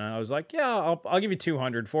edition, and I was like, yeah, I'll give you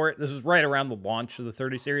 200 for it. This was right around the launch of the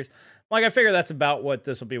 30 series. Like, I figure that's about what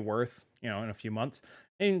this will be worth, in a few months.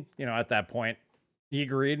 And, at that point, he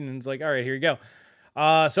agreed, and it's like, all right, here you go.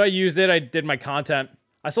 So I used it. I did my content.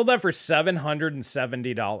 I sold that for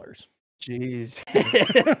 $770. Jeez.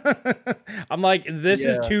 I'm like, this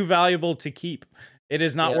is too valuable to keep. It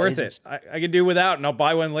is not worth it. I can do without, and I'll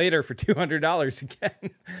buy one later for $200 again.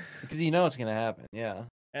 Because it's going to happen. Yeah.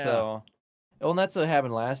 So, and that's what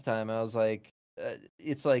happened last time. I was like,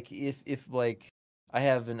 it's like if like I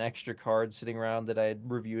have an extra card sitting around that I had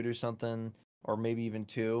reviewed or something, or maybe even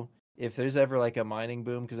two. If there's ever like a mining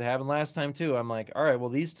boom, because it happened last time too, I'm like, all right, well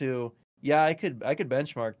these two, yeah, I could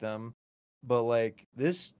benchmark them, but like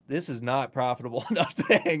this is not profitable enough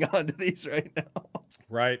to hang on to these right now.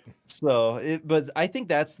 Right. So but I think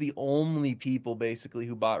that's the only people basically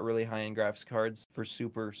who bought really high end graphics cards for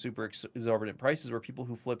super exorbitant prices were people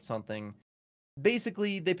who flipped something.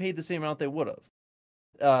 Basically, they paid the same amount they would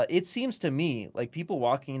have. It seems to me like people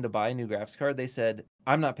walking in to buy a new graphics card, they said,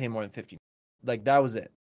 I'm not paying more than 50. Like that was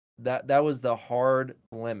it. That was the hard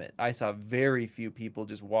limit. I saw very few people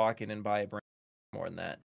just walk in and buy a brand more than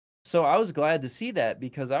that. So I was glad to see that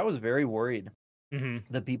because I was very worried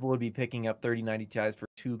that people would be picking up 3090 Ti's for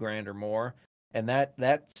 $2,000 or more, and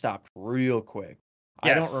that stopped real quick.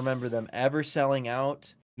 Yes. I don't remember them ever selling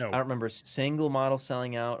out. No, I don't remember a single model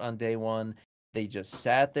selling out on day one. They just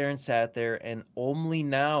sat there, and only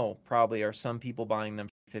now probably are some people buying them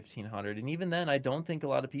for $1,500, and even then, I don't think a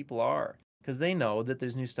lot of people are. Because they know that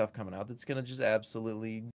there's new stuff coming out that's going to just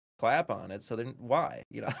absolutely clap on it. So then why?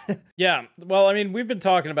 Yeah. Well, I mean, we've been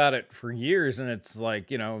talking about it for years, and it's like,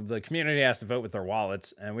 the community has to vote with their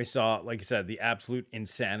wallets. And we saw, like you said, the absolute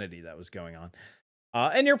insanity that was going on.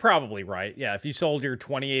 And you're probably right. Yeah. If you sold your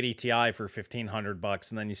 2080 Ti for $1,500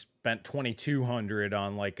 and then you spent $2,200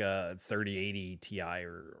 on like a 3080 Ti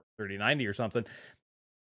or 3090 or something,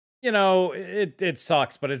 it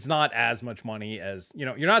sucks, but it's not as much money as,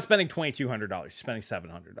 you're not spending $2,200, you're spending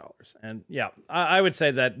 $700. And yeah, I would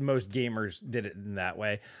say that most gamers did it in that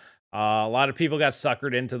way. A lot of people got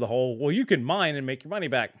suckered into the whole, well, you can mine and make your money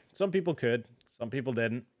back. Some people could, some people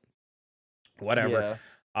didn't. Whatever.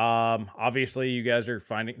 Yeah. Obviously you guys are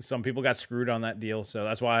finding some people got screwed on that deal. So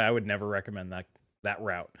that's why I would never recommend that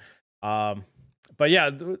route. But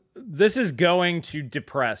yeah, this is going to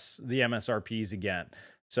depress the MSRPs again.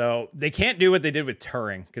 So they can't do what they did with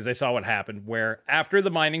Turing because they saw what happened where after the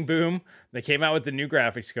mining boom, they came out with the new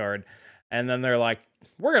graphics card and then they're like,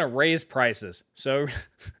 we're going to raise prices. So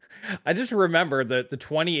I just remember that the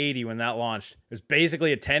 2080 when that launched, it was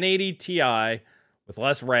basically a 1080 Ti with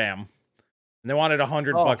less RAM and they wanted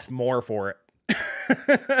 $100 more for it.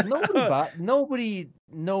 Nobody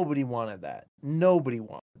wanted that. Nobody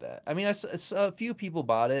wanted that. I mean, a few people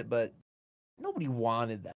bought it, but nobody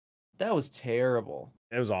wanted that. That was terrible.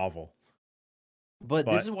 It was awful. But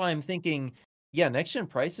this is why I'm thinking, yeah, next gen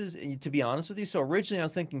prices, to be honest with you. So originally I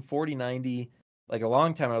was thinking 4090, like a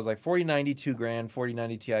long time. I was like 4090, $2,000,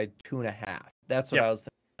 4090 Ti, 2.5. That's what I was thinking.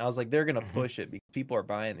 I was like, they're going to push it because people are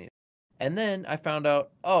buying these. And then I found out,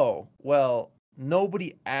 oh, well,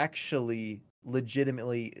 nobody actually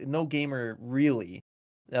legitimately, no gamer really,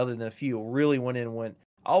 other than a few, really went in and went,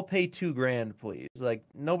 I'll pay $2,000, please. Like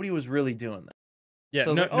nobody was really doing that. Yeah,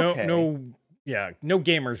 so no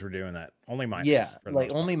gamers were doing that. Only miners. Yeah, like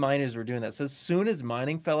only miners were doing that. So as soon as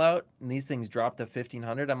mining fell out and these things dropped to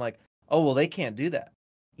 1,500, I'm like, oh well, they can't do that.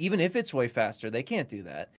 Even if it's way faster, they can't do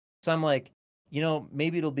that. So I'm like,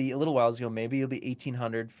 maybe it'll be a little while ago. Maybe it'll be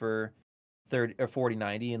 1,800 for 30 or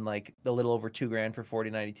 4090, and like a little over $2,000 for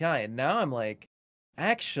 4090 Ti. And now I'm like,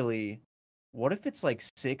 actually, what if it's like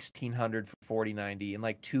 1,600 for 4090 and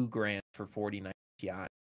like $2,000 for 4090 Ti?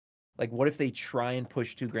 Like, what if they try and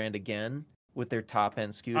push $2,000 again with their top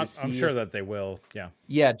end SKU? I'm sure that they will. Yeah.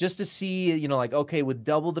 Yeah, just to see, like, okay, with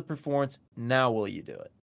double the performance, now will you do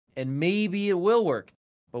it? And maybe it will work,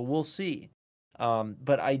 but we'll see.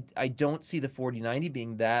 But I don't see the 4090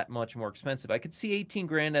 being that much more expensive. I could see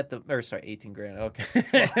 $18,000 at the, or sorry, $18,000.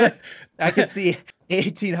 Okay, I could see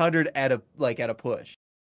 1,800 at a push.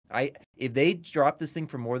 If they drop this thing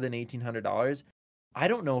for more than $1,800. I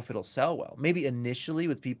don't know if it'll sell well. Maybe initially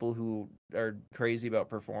with people who are crazy about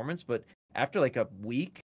performance, but after like a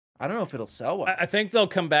week, I don't know if it'll sell well. I think they'll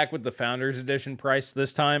come back with the Founders Edition price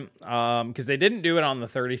this time because they didn't do it on the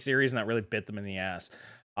 30 series, and that really bit them in the ass.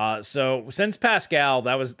 So since Pascal,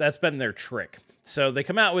 that's been their trick. So they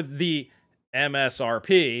come out with the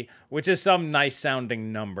MSRP, which is some nice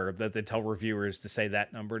sounding number that they tell reviewers to say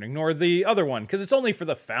that number and ignore the other one because it's only for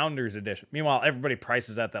the Founders Edition. Meanwhile, everybody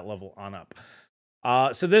prices at that level on up.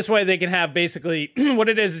 So this way they can have basically what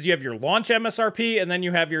it is you have your launch MSRP and then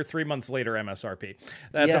you have your 3 months later MSRP.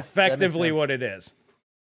 That's effectively what it is.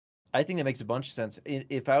 I think that makes a bunch of sense.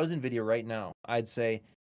 If I was NVIDIA right now, I'd say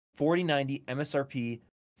 4090 MSRP,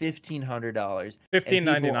 $1,500.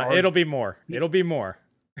 $1,599. It'll be more. It'll be more.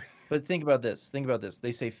 But think about this.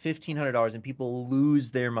 They say $1,500 and people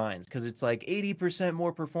lose their minds because it's like 80%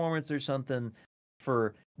 more performance or something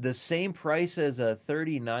for the same price as a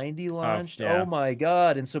 3090 launched. Oh my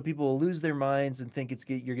God. And so people will lose their minds and think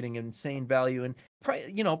you're getting insane value. And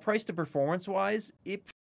price to performance wise, it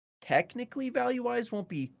technically value wise won't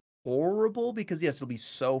be horrible because yes, it'll be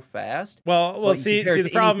so fast. Well, see the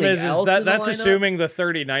problem is that's assuming the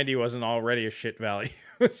 3090 wasn't already a shit value.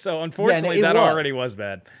 So unfortunately that already was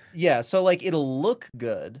bad. Yeah, so like it'll look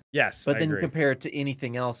good. Yes, but then you compare it to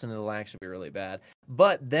anything else and it'll actually be really bad.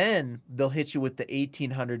 But then they'll hit you with the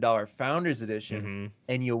 $1,800 Founders Edition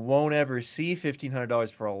and you won't ever see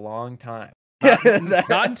 $1,500 for a long time.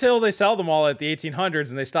 Not until they sell them all at the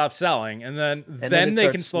 1800s and they stop selling, and then they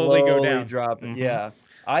can slowly go down. Dropping. Yeah.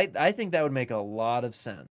 I think that would make a lot of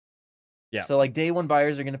sense. Yeah. So like day one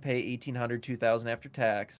buyers are going to pay $1,800, $2,000 after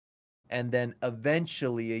tax, and then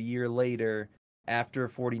eventually a year later, after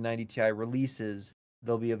 4090 Ti releases,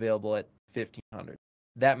 they'll be available at $1,500.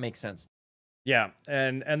 That makes sense. Yeah,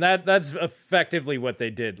 and that's effectively what they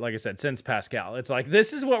did. Like I said, since Pascal, it's like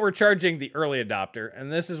this is what we're charging the early adopter,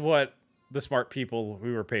 and this is what the smart people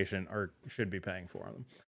who are patient should be paying for them.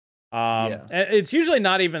 And it's usually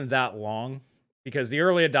not even that long, because the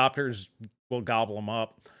early adopters will gobble them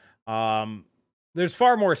up. There's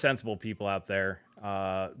far more sensible people out there.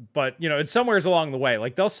 But it's somewheres along the way.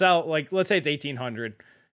 Like they'll sell, like, let's say it's 1,800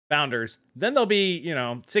 Founders, then they'll be,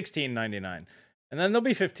 $1,699, and then they'll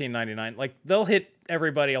be $1,599. Like they'll hit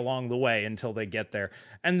everybody along the way until they get there.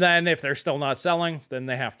 And then if they're still not selling, then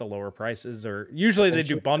they have to lower prices, or usually they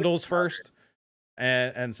do bundles first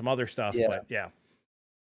and some other stuff. Yeah. But yeah.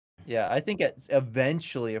 Yeah, I think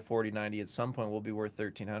eventually a 4090 at some point will be worth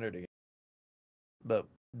 $1,300 again. But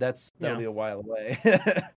that'll be a while away.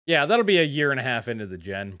 Yeah, that'll be a year and a half into the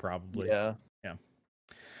gen, probably. Yeah.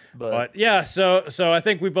 But yeah, so I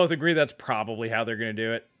think we both agree that's probably how they're going to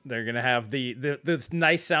do it. They're going to have this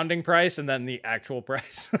nice sounding price and then the actual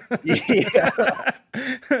price. Yeah.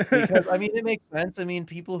 Because it makes sense.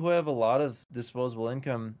 People who have a lot of disposable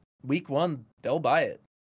income, week one, they'll buy it.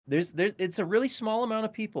 It's a really small amount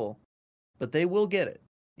of people, but they will get it.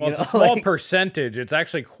 Well, it's a small percentage. It's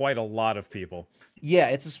actually quite a lot of people. Yeah,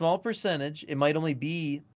 it's a small percentage. It might only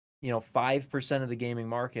be, 5% of the gaming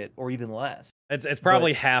market or even less. It's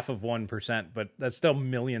probably half of 1%, but that's still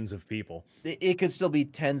millions of people. It could still be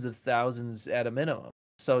tens of thousands at a minimum.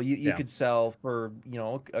 So you could sell for,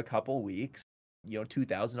 a couple weeks, $2,000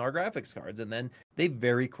 graphics cards, and then they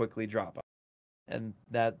very quickly drop off. And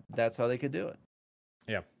that's how they could do it.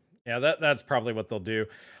 Yeah, that's probably what they'll do.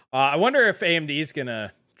 I wonder if AMD is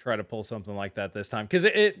gonna try to pull something like that this time, because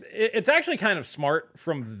it's actually kind of smart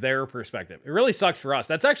from their perspective. It really sucks for us.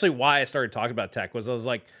 That's actually why I started talking about tech. I was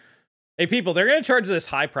like, hey, people, they're gonna charge this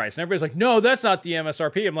high price, and everybody's like, no, that's not the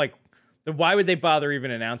MSRP. I'm like, then why would they bother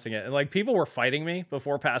even announcing it? And like, people were fighting me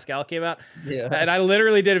before Pascal came out. Yeah. And I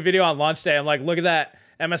literally did a video on launch day. I'm like, look at that.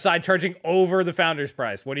 MSI charging over the Founders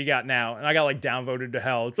price. What do you got now? And I got like downvoted to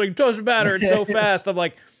hell. It's like, it doesn't matter. It's so fast. I'm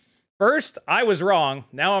like, first, I was wrong.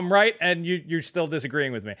 Now I'm right, and you're still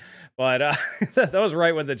disagreeing with me. But that was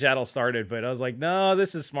right when the channel started. But I was like, no,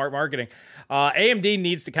 this is smart marketing. AMD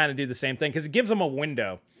needs to kind of do the same thing because it gives them a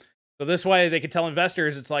window. So this way they could tell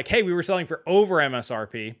investors, it's like, hey, we were selling for over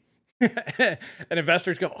MSRP. And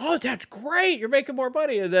investors go, oh, that's great. You're making more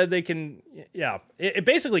money. And then they can, it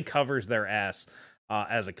basically covers their ass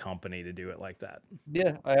as a company to do it like that.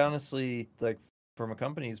 Yeah, I honestly, like, from a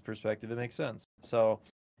company's perspective, it makes sense. So,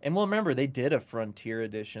 and well, remember, they did a Frontier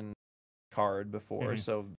Edition card before,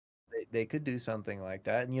 so they could do something like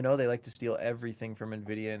that. And, they like to steal everything from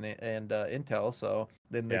NVIDIA and Intel, so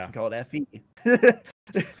then they can call it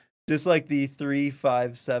FE. Just like the 3,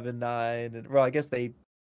 5, 7, 9. And, well, I guess they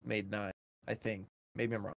made 9, I think.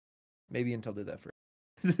 Maybe I'm wrong. Maybe Intel did that first.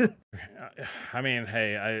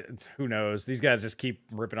 Hey, who knows? These guys just keep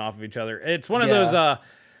ripping off of each other. It's one of those,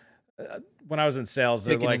 when I was in sales,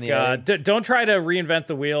 they're like, don't try to reinvent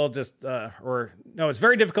the wheel. It's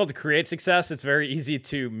very difficult to create success. It's very easy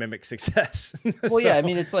to mimic success. Well, yeah,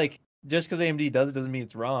 it's like, just because AMD does it doesn't mean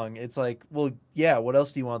it's wrong. It's like, well, yeah, what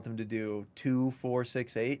else do you want them to do? 2, 4,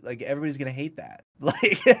 6, 8? Like, everybody's going to hate that.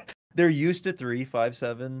 Like, they're used to 3, 5,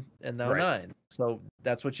 7, and now 9. So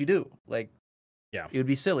that's what you do. Like, it would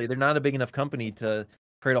be silly. They're not a big enough company to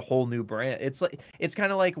create a whole new brand. It's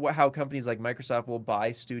kind of like how companies like Microsoft will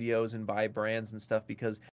buy studios and buy brands and stuff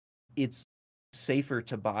because it's safer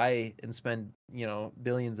to buy and spend,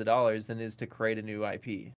 billions of dollars than it is to create a new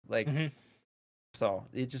IP. Like, so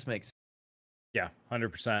it just makes sense. Yeah,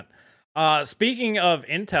 100%. Speaking of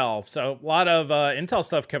Intel, so a lot of Intel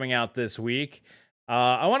stuff coming out this week.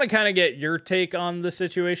 I want to kind of get your take on the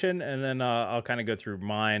situation, and then I'll kind of go through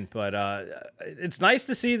mine. But it's nice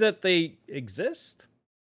to see that they exist.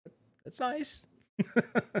 It's nice.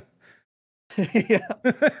 Yeah.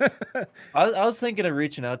 I was thinking of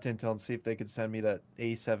reaching out to Intel and see if they could send me that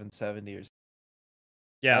A770 or something.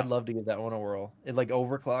 Yeah. I'd love to give that one a whirl. It like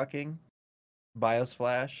overclocking, BIOS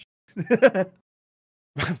flash.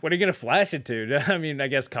 What are you gonna flash it to? I mean, I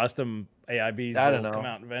guess custom AIBs will come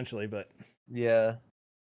out eventually, but yeah,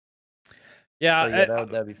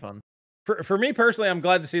 that'd be fun. For me personally, I'm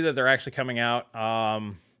glad to see that they're actually coming out.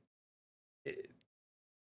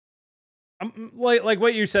 Like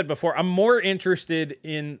what you said before, I'm more interested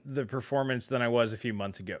in the performance than I was a few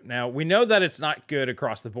months ago. Now, we know that it's not good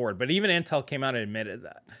across the board, but even Intel came out and admitted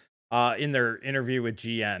that in their interview with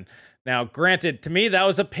GN. Now, granted, to me, that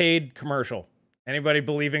was a paid commercial. Anybody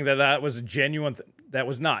believing that that was a genuine that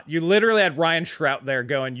was not. You literally had Ryan Shrout there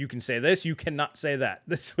going, you can say this, you cannot say that.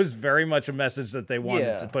 This was very much a message that they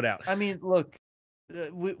wanted to put out. I mean, look,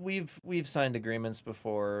 we've signed agreements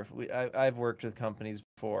before. I've worked with companies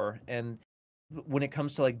before, and when it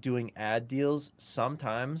comes to like doing ad deals,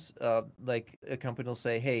 sometimes like a company will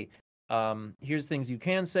say, hey, here's things you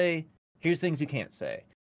can say, here's things you can't say.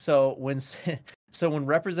 So when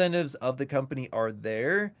representatives of the company are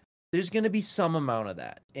there, there's going to be some amount of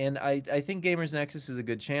that. And I think Gamers Nexus is a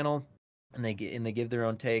good channel, and they give their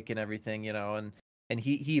own take and everything, and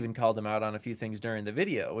he even called them out on a few things during the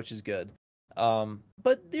video, which is good.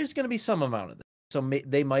 But there's going to be some amount of that. So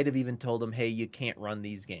they might have even told him, hey, you can't run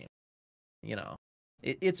these games.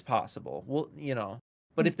 It's possible. Well,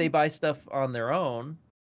 but if they buy stuff on their own,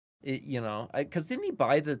 because didn't he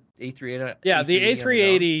buy the A380? Yeah, the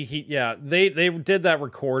A380. They did that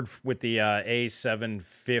record with the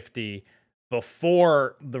A750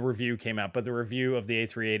 before the review came out, but the review of the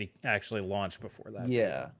A380 actually launched before that.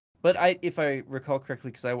 Yeah, but if I recall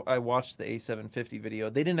correctly, because I watched the A750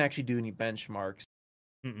 video, they didn't actually do any benchmarks,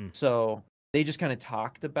 so they just kind of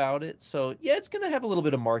talked about it. So yeah, it's gonna have a little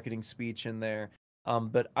bit of marketing speech in there.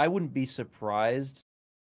 But I wouldn't be surprised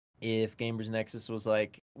if Gamers Nexus was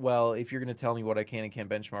like, well, if you're going to tell me what I can and can't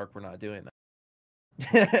benchmark, we're not doing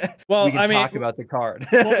that. Well, we can talk about the card.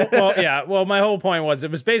 yeah. Well, my whole point was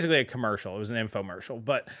it was basically a commercial. It was an infomercial.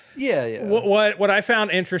 But yeah. What I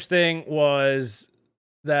found interesting was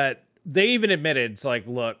that they even admitted, it's like,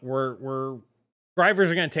 look, we're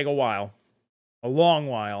drivers are going to take a long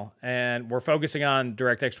while, and we're focusing on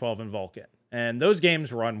DirectX 12 and Vulkan, and those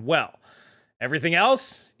games run well. Everything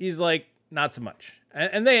else, he's like, not so much.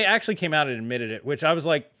 And they actually came out and admitted it, which I was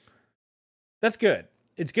like, that's good.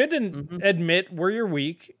 It's good to admit where you're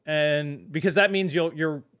weak, and because that means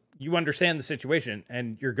you understand the situation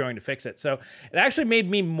and you're going to fix it. So it actually made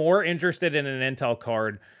me more interested in an Intel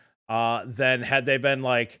card than had they been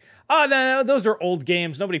like, oh, no, those are old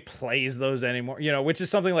games. Nobody plays those anymore, which is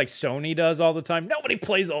something like Sony does all the time. Nobody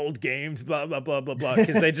plays old games, blah, blah, blah, blah, blah,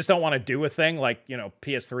 because they just don't want to do a thing like,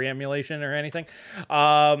 PS3 emulation or anything.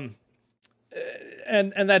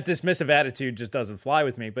 And that dismissive attitude just doesn't fly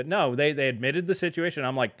with me. But no, they admitted the situation.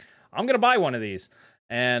 I'm like, I'm going to buy one of these.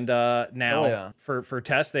 And now for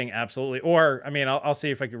testing, absolutely. Or, I mean, I'll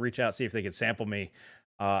see if I could reach out, see if they could sample me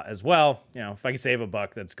as well. If I can save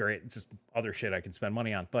 $1, that's great. It's just other shit I can spend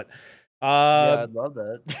money on. But yeah, I'd love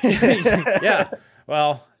that. yeah.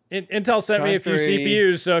 Well, Intel sent me a few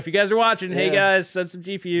CPUs, so if you guys are watching, hey guys, send some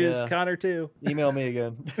GPUs. Connor too. Email me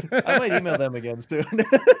again. I might email them again soon.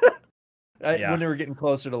 When they were getting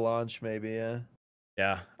closer to launch, maybe.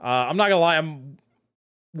 Yeah. I'm not gonna lie, I'm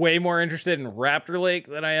way more interested in Raptor Lake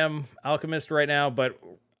than I am Alchemist right now, but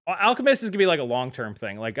Alchemist is gonna be like a long-term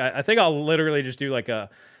thing. Like I think I'll literally just do like a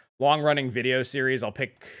long-running video series. I'll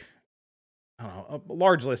pick, I don't know, a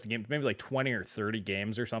large list of games, maybe like 20 or 30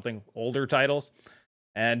 games or something, older titles,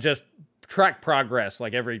 and just track progress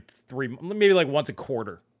like every maybe like once a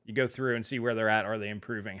quarter. You go through and see where they're at. Are they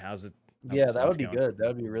improving? How's it? Yeah, that would be good. That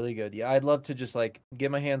would be really good. Yeah, I'd love to just like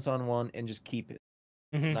get my hands on one and just keep it.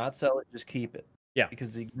 Not sell it, just keep it. Yeah.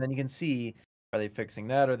 Because then you can see, are they fixing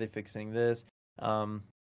that? Are they fixing this? I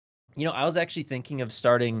was actually thinking of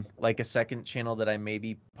starting like a second channel that I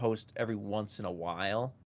maybe post every once in a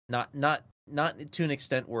while. Not to an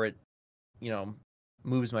extent where it,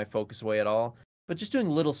 moves my focus away at all, but just doing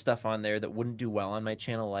little stuff on there that wouldn't do well on my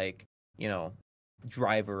channel, like,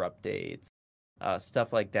 driver updates,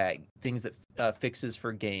 stuff like that, things that fixes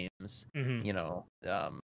for games, Mm-hmm. you know,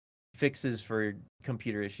 fixes for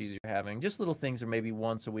computer issues you're having, just little things that maybe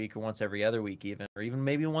once a week or once every other week even, or even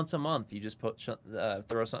maybe once a month, you just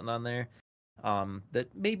throw something on there that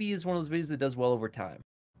maybe is one of those videos that does well over time,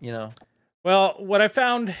 you know. Well, what I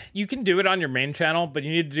found, you can do it on your main channel, but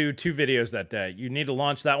you need to do 2 videos that day. You need to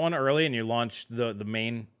launch that one early, and you launch the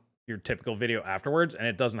main, your typical video afterwards, and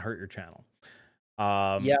it doesn't hurt your channel.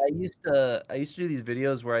 Yeah, I used to do these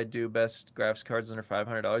videos where I do best graphics cards under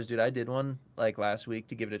 $500. Dude, I did one like last week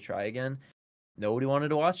to give it a try again. Nobody wanted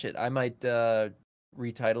to watch it. I might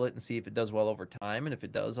retitle it and see if it does well over time, and if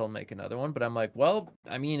it does, I'll make another one. But I'm like, well,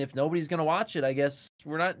 I mean, if nobody's gonna watch it, I guess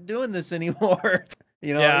we're not doing this anymore.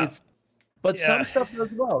 You know, Yeah. but Yeah. some stuff does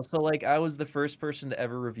well. So like, I was the first person to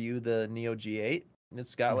ever review the Neo G8, and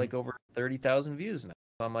it's got Mhm. like over 30,000 views now.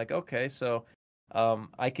 So I'm like, okay, so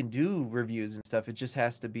I can do reviews and stuff. It just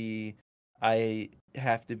has to be, I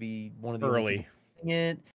have to be one of the only Early. people doing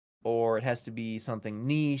it, or it has to be something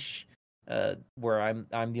niche, where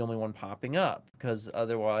I'm the only one popping up, because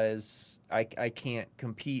otherwise I can't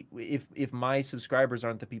compete. If my subscribers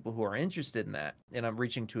aren't the people who are interested in that, and I'm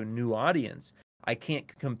reaching to a new audience, I can't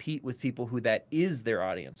compete with people who that is their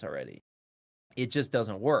audience already. It just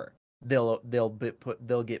doesn't work. They'll get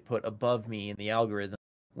put above me in the algorithm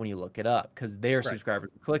when you look it up, because their Right. subscribers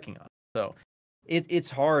are clicking on it. So it's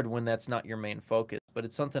hard when that's not your main focus, but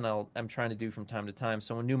it's something I'm trying to do from time to time.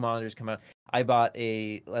 So when new monitors come out, I bought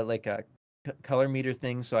a color meter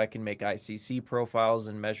thing so I can make ICC profiles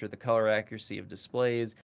and measure the color accuracy of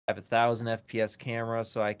displays. I have a 1000 FPS camera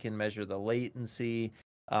so I can measure the latency.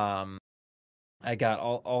 I got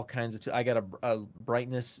all kinds of. I got a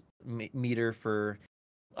brightness meter for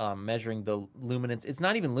measuring the luminance. It's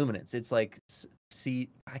not even luminance. It's like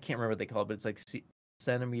I can't remember what they call it, but it's like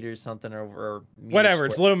centimeters something over Whatever,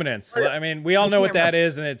 it's luminance. I mean, we all know what that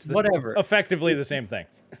is, and it's whatever. Effectively the same thing.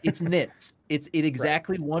 It's nits. It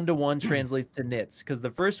exactly 1-to-1 translates to nits. Because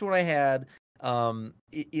the first one I had,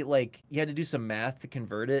 it like you had to do some math to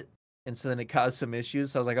convert it, and so then it caused some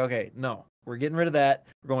issues. So I was like, okay, no, we're getting rid of that.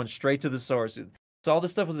 We're going straight to the source. So all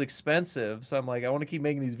this stuff was expensive. So I'm like, I want to keep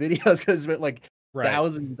making these videos because it's like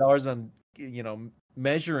thousands of dollars on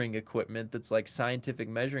measuring equipment that's like scientific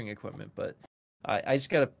measuring equipment. But I just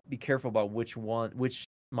gotta be careful about which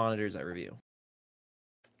monitors I review.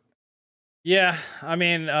 Yeah, I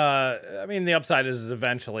mean, the upside is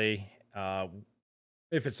eventually,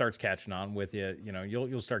 if it starts catching on with you,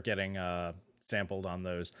 you'll start getting sampled on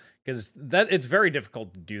those, because it's very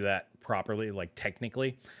difficult to do that properly, like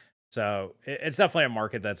technically. So it's definitely a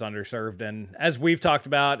market that's underserved, and as we've talked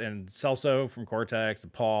about, and Celso from Cortex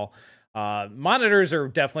and Paul, monitors are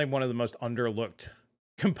definitely one of the most underlooked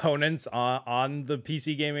components on the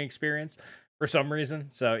PC gaming experience for some reason.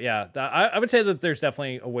 So yeah, I would say that there's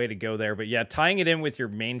definitely a way to go there, but yeah, tying it in with your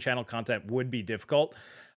main channel content would be difficult.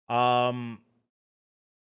 Like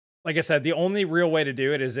I said, the only real way to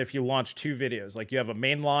do it is if you launch 2 videos. Like you have a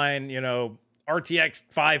mainline, RTX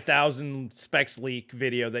 5000 specs leak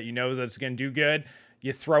video that that's going to do good.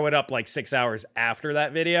 You throw it up like 6 hours after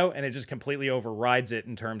that video, and it just completely overrides it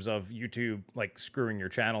in terms of YouTube like screwing your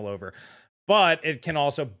channel over. But it can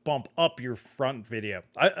also bump up your front video.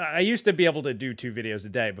 I used to be able to do 2 videos a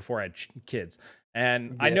day before I had kids.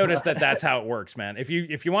 And I noticed that that's how it works, man. If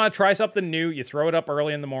you want to try something new, you throw it up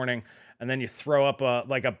early in the morning, and then you throw up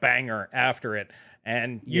a banger after it.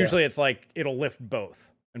 And usually it's like it'll lift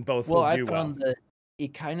both, and both will do well. I found that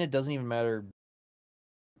it kind of doesn't even matter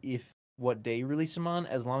what day you release them on,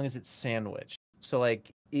 as long as it's sandwiched. So like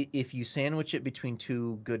if you sandwich it between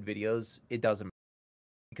 2 good videos, it doesn't matter.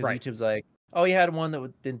 Because YouTube's like, oh, you had one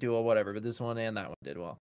that didn't do well, whatever, but this one and that one did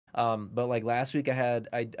well. But like last week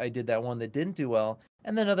I did that one that didn't do well,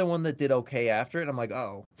 and then another one that did okay after it. And I'm like,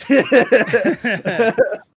 oh,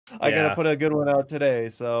 I gotta put a good one out today.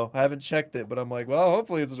 So I haven't checked it, but I'm like, well,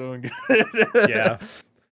 hopefully it's doing good. Yeah.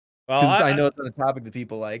 Well, I know it's on a topic that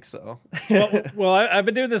people like. So well, I've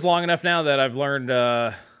been doing this long enough now that I've learned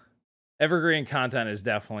evergreen content is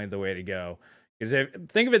definitely the way to go. Because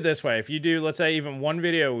think of it this way, if you do, let's say, even 1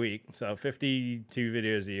 video a week, so 52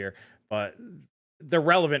 videos a year, but they're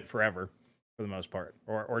relevant forever for the most part,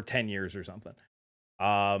 or 10 years or something.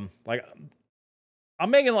 Like I'm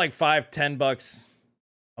making like $5-10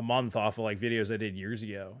 a month off of like videos I did years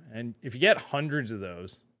ago, and if you get hundreds of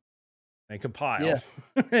those, they compile.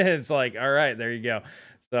 It's like, all right, there you go.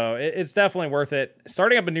 So it's definitely worth it.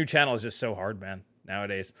 Starting up a new channel is just so hard, man,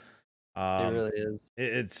 nowadays. It really is.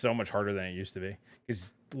 It's so much harder than it used to be,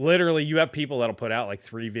 because literally you have people that'll put out like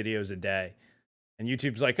 3 videos a day, and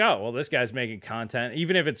YouTube's like, oh, well, this guy's making content,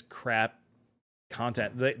 even if it's crap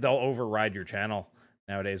content. They'll override your channel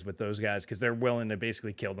nowadays with those guys because they're willing to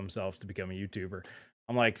basically kill themselves to become a YouTuber.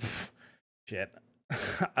 I'm like, shit.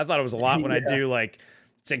 I thought it was a lot when I do like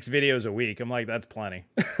 6 videos a week. I'm like, that's plenty.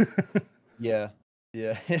 Yeah.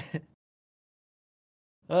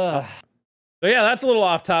 So yeah, that's a little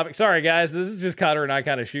off topic. Sorry, guys. This is just Cutter and I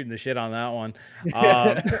kind of shooting the shit on that one.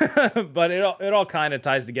 But it all kind of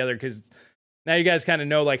ties together because now you guys kind of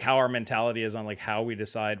know like how our mentality is on like how we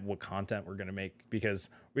decide what content we're going to make because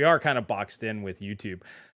we are kind of boxed in with YouTube.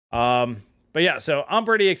 But yeah, so I'm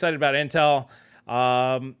pretty excited about Intel.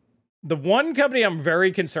 The one company I'm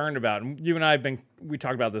very concerned about, and you and I we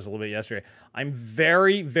talked about this a little bit yesterday. I'm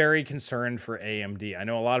very, very concerned for AMD. I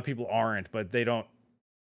know a lot of people aren't, but they don't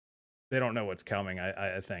know what's coming,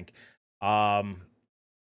 I think. I'm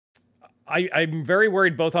very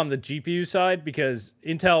worried both on the GPU side because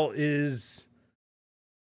Intel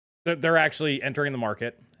they're actually entering the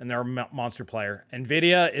market and they're a monster player.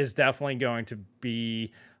 Nvidia is definitely going to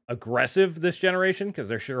be aggressive this generation because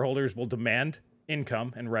their shareholders will demand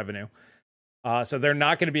income and revenue. So they're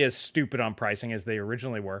not going to be as stupid on pricing as they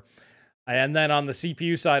originally were. And then on the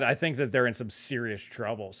CPU side, I think that they're in some serious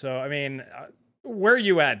trouble. So, I mean, where are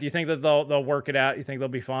you at? Do you think that they'll work it out? You think they'll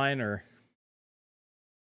be fine or?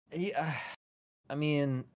 Yeah, I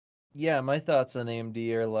mean, yeah, my thoughts on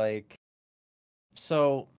AMD are like,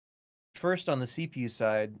 so first on the CPU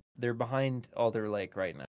side, they're behind Alder Lake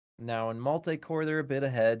right now. Now in multi-core, they're a bit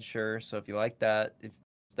ahead, sure. So if you like that, if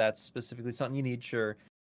that's specifically something you need, sure.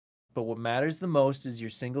 But what matters the most is your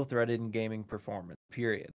single-threaded and gaming performance,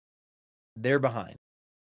 period. They're behind.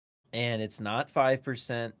 And it's not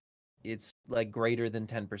 5%. It's like greater than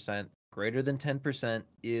 10%. Greater than 10%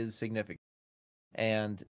 is significant.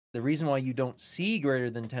 And the reason why you don't see greater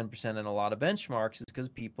than 10% in a lot of benchmarks is because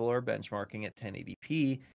people are benchmarking at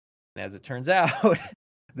 1080p. And as it turns out,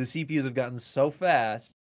 the CPUs have gotten so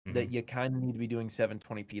fast that you kind of need to be doing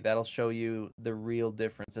 720p. That'll show you the real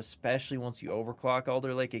difference, especially once you overclock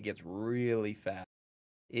Alder Lake. It gets really fast.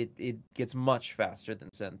 It gets much faster than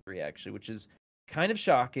Zen 3 actually, which is kind of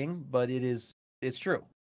shocking, but it's true.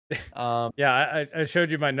 Yeah, I showed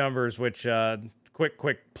you my numbers, which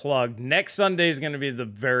quick plug. Next Sunday is going to be the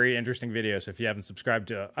very interesting video. So if you haven't subscribed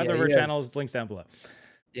to either of our channels, links down below.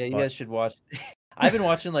 Yeah, you guys should watch. I've been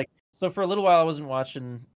watching so for a little while I wasn't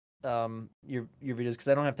watching your videos because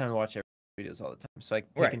I don't have time to watch every videos all the time. So I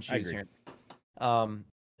pick and choose here.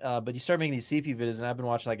 But you start making these CPU videos, and I've been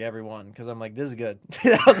watching like every one because I'm like, this is good.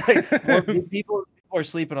 I was like, people are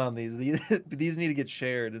sleeping on these. These need to get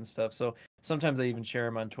shared and stuff. So sometimes I even share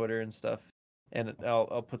them on Twitter and stuff, and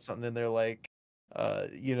I'll put something in there like,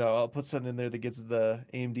 I'll put something in there that gets the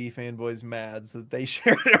AMD fanboys mad so that they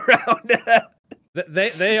share it around.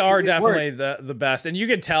 They are definitely the best, and you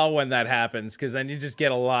can tell when that happens because then you just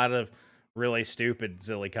get a lot of really stupid,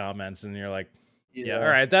 silly comments, and you're like, yeah, all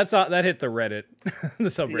right, that hit the Reddit, the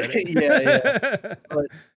subreddit. Yeah.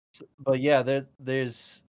 But yeah,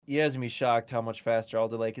 there's you guys gonna be shocked how much faster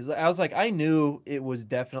Alder Lake is. I was like, I knew it was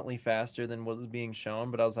definitely faster than what was being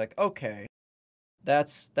shown, but I was like, okay,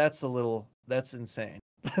 that's insane.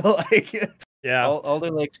 Like, yeah,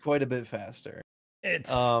 Alder Lake's quite a bit faster.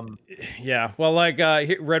 It's yeah. Well, like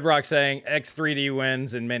Red Rock saying X3D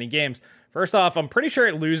wins in many games. First off, I'm pretty sure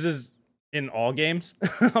it loses in all games.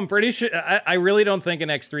 I'm pretty sure. I really don't think an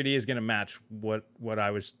X3D is going to match what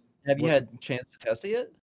I was. Have you had a chance to test it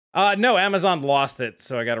yet? No, Amazon lost it,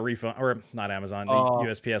 so I got a refund. Or not Amazon, the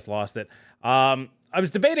USPS lost it. I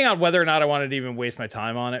was debating on whether or not I wanted to even waste my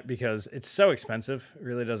time on it because it's so expensive. It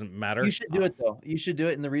really doesn't matter. You should do it though. You should do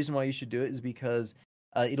it, and the reason why you should do it is because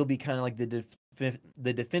it'll be kind of like the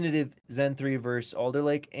definitive Zen 3 versus Alder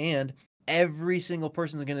Lake, and every single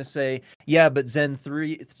person's going to say, yeah, but Zen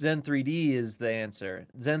 3D is the answer.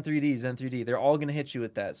 Zen 3D. They're all going to hit you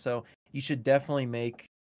with that. So you should definitely make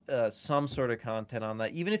some sort of content on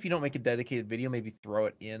that. Even if you don't make a dedicated video, maybe throw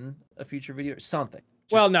it in a future video or something.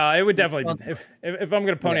 Well, no, it would definitely be, if I'm going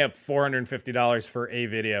to pony up $450 for a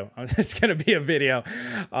video, it's going to be a video.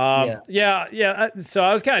 Yeah. So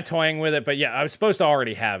I was kind of toying with it, but yeah, I was supposed to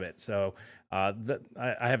already have it. So I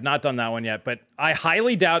have not done that one yet, but I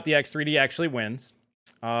highly doubt the X3D actually wins.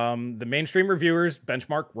 The mainstream reviewers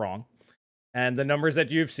benchmark wrong, and the numbers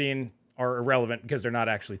that you've seen are irrelevant because they're not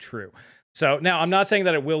actually true. So now I'm not saying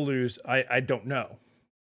that it will lose. I don't know.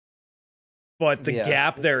 But the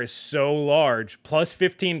gap there is so large, plus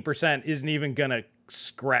 15% isn't even going to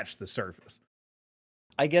scratch the surface.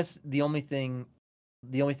 I guess the only thing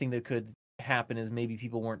that could happen is maybe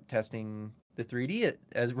people weren't testing the 3D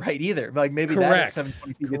as right either. Like maybe that at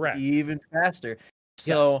 720p gets even faster.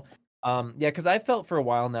 So, because I felt for a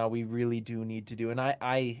while now we really do need to do, and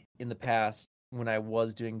I in the past when I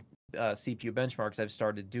was doing CPU benchmarks, I've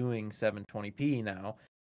started doing 720p now,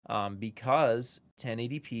 because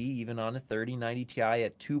 1080p, even on a 3090 Ti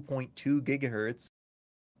at 2.2 gigahertz,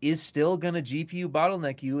 is still going to GPU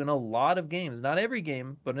bottleneck you in a lot of games. Not every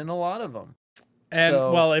game, but in a lot of them. And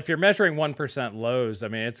So, well, if you're measuring 1% lows, I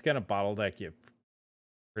mean, it's going to bottleneck you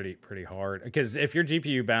pretty hard, because if you're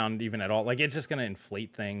GPU bound even at all, like, it's just going to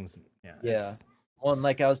inflate things. Yeah. Well, and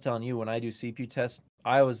like I was telling you, when I do CPU tests,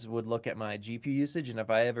 I always would look at my GPU usage, and if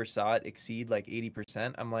I ever saw it exceed like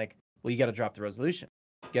 80%, I'm like, well, you got to drop the resolution.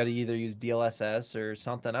 You got to either use DLSS or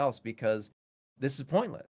something else, because this is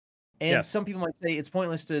pointless. And some people might say it's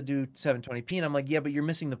pointless to do 720p, and I'm like, yeah, but you're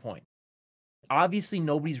missing the point. Obviously,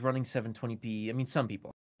 nobody's running 720p. I mean, some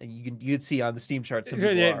people. You'd see on the Steam chart some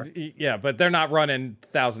people are. Yeah, but they're not running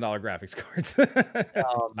 $1,000 graphics cards.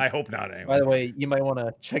 I hope not, anyway. By the way, you might want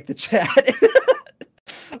to check the chat.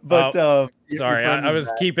 But sorry, I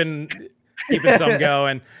was keeping some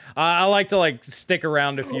going. I like to like stick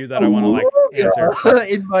around a few that I want to like answer.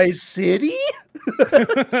 In my city.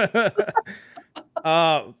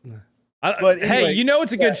 But anyway, hey, you know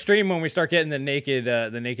it's a good stream when we start getting the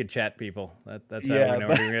naked chat people. That's how we know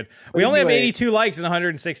we're doing good. We only have 82 likes and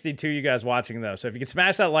 162 you guys watching though. So if you can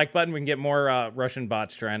smash that like button, we can get more Russian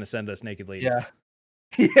bots trying to send us naked ladies.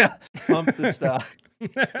 Yeah. Pump the stock.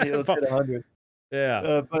 Let's hit 100.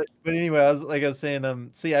 Yeah. But anyway, I was saying,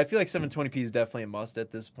 so yeah, I feel like 720p is definitely a must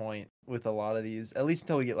at this point with a lot of these, at least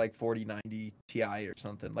until we get like 4090 Ti or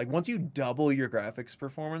something. Like once you double your graphics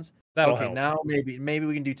performance, that'll help. Now maybe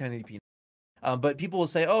we can do 1080p. But people will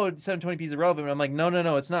say, oh, 720p is irrelevant. And I'm like,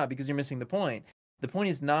 no, it's not, because you're missing the point. The point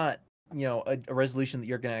is not, a resolution that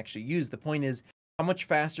you're going to actually use. The point is, how much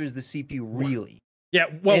faster is the CPU really? Yeah,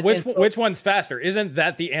 well, which one's faster? Isn't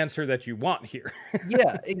that the answer that you want here?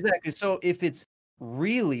 Yeah, exactly. So if it's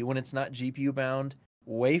really, when it's not GPU bound,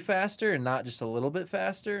 way faster and not just a little bit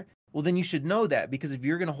faster, well, then you should know that, because if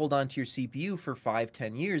you're going to hold on to your CPU for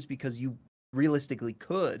 5-10 years, because you realistically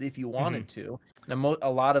could if you wanted to. Now, a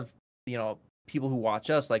lot of people who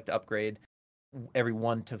watch us like to upgrade every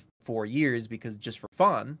 1 to 4 years, because just for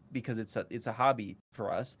fun, because it's a hobby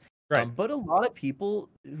for us. Right. But a lot of people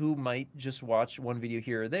who might just watch one video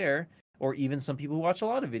here or there, or even some people who watch a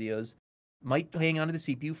lot of videos, might hang on to the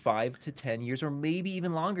CPU 5 to 10 years, or maybe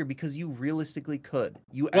even longer, because you realistically could.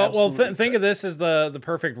 Think of this as the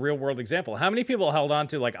perfect real world example. How many people held on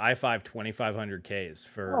to like i5 2500Ks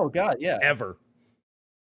for? Oh God, yeah. Ever.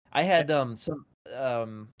 I had I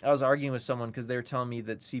was arguing with someone because they were telling me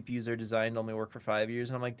that CPUs are designed to only work for 5 years,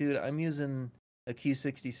 and I'm like, dude, I'm using a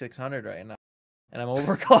Q6600 right now, and I'm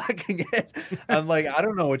overclocking it. I'm like, I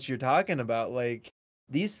don't know what you're talking about. Like,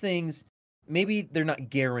 these things, maybe they're not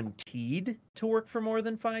guaranteed to work for more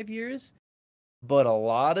than 5 years, but a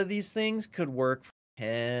lot of these things could work for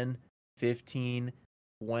 10, 15,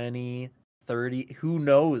 20, 30, who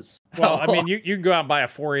knows? Well, I mean, you can go out and buy a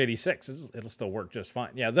 486. It'll still work just fine.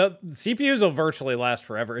 Yeah, the CPUs will virtually last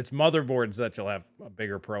forever. It's motherboards that you'll have a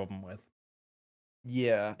bigger problem with.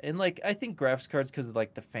 Yeah, and like, I think graphics cards, because of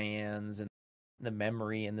like the fans and the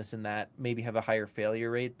memory and this and that, maybe have a higher failure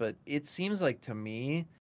rate, but it seems like to me,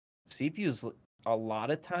 CPUs a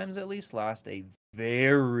lot of times at least last a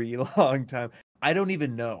very long time. I don't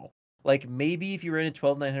even know. Like, maybe if you ran a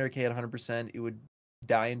 12900K at 100%, it would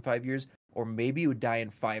die in 5 years, or maybe it would die in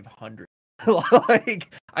 500.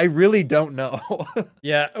 Like, I really don't know.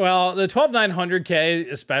 Yeah, well, the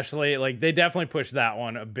 12900K especially, like, they definitely pushed that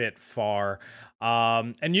one a bit far.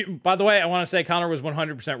 And you, by the way, I want to say Connor was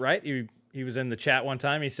 100% right. He was in the chat one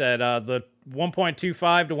time. He said the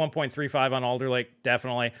 1.25 to 1.35 on Alder Lake,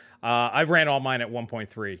 definitely. I've ran all mine at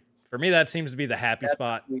 1.3. For me, that seems to be the happy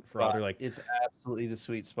spot for Alder Lake. It's absolutely the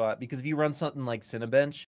sweet spot, because if you run something like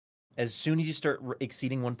Cinebench, as soon as you start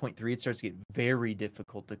exceeding 1.3, it starts to get very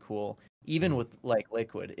difficult to cool, even with like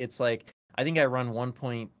liquid. It's like, I think I run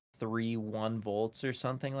 1.31 volts or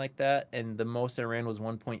something like that, and the most I ran was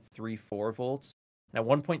 1.34 volts. Now,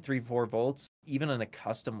 1.34 volts, even in a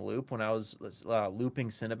custom loop, when I was looping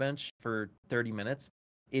Cinebench for 30 minutes,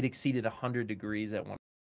 it exceeded 100 degrees at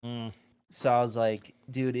one. So I was like,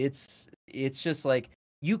 dude, it's just like,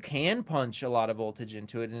 you can punch a lot of voltage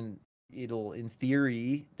into it, and it'll, in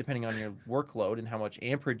theory, depending on your workload and how much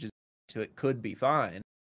amperage is to it, could be fine.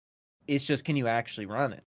 It's just, can you actually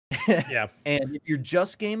run it? Yeah. And if you're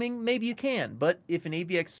just gaming, maybe you can. But if an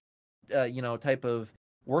AVX, type of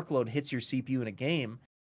workload hits your CPU in a game,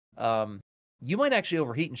 you might actually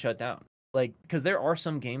overheat and shut down. Like, because there are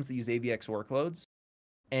some games that use AVX workloads,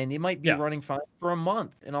 and it might be running fine for a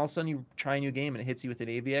month, and all of a sudden you try a new game and it hits you with an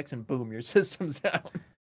AVX, and boom, your system's down.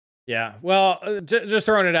 Yeah, well, just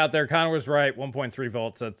throwing it out there, Connor was right. 1.3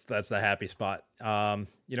 volts. That's the happy spot.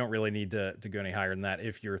 You don't really need to go any higher than that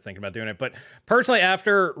if you're thinking about doing it. But personally,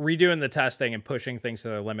 after redoing the testing and pushing things to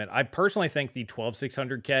their limit, I personally think the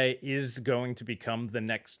 12600K is going to become the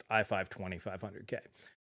next i5 2500K.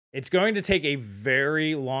 It's going to take a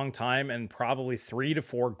very long time and probably 3 to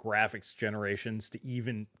 4 graphics generations to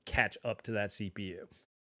even catch up to that CPU,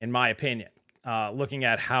 in my opinion. Looking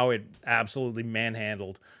at how it absolutely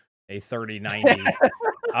manhandled a 3090,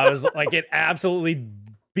 I was like, it absolutely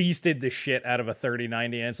beasted the shit out of a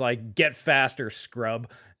 3090, and it's like, get faster, scrub.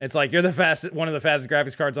 It's like, you're the fastest, one of the fastest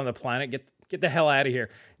graphics cards on the planet. Get the hell out of here.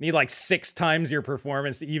 You need like 6 times your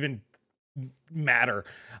performance to even matter.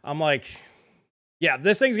 I'm like, yeah,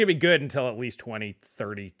 this thing's gonna be good until at least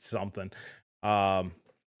 2030 something.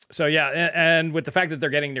 So yeah, and with the fact that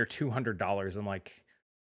they're getting near $200, I'm like,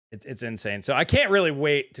 it's insane. So I can't really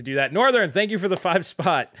wait to do that. Northern, thank you for the 5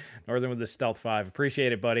 spot. Northern with the Stealth 5,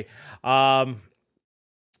 appreciate it, buddy.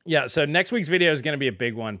 Yeah, so next week's video is gonna be a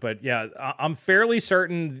big one, but yeah, I'm fairly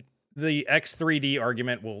certain the X3D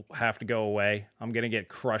argument will have to go away. I'm gonna get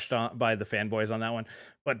crushed by the fanboys on that one.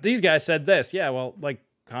 But these guys said this, yeah, well, like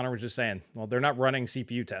Connor was just saying, well, they're not running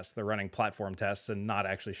CPU tests. They're running platform tests and not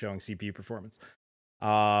actually showing CPU performance.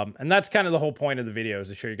 And that's kind of the whole point of the video, is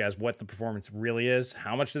to show you guys what the performance really is,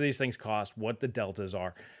 how much do these things cost, what the deltas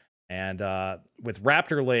are. And with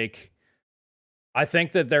Raptor Lake, I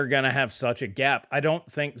think that they're going to have such a gap. I don't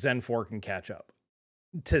think Zen 4 can catch up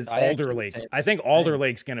to Alder Lake. I think Alder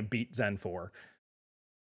Lake's going to beat Zen 4.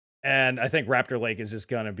 And I think Raptor Lake is just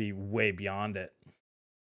going to be way beyond it.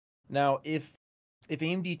 Now, if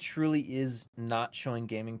AMD truly is not showing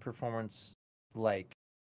gaming performance like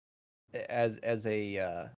as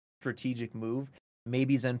a strategic move,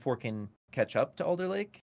 maybe Zen 4 can catch up to Alder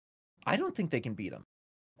Lake. I don't think they can beat them.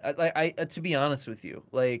 I to be honest with you,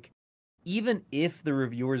 like, even if the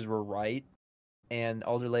reviewers were right and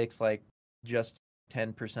Alder Lake's like just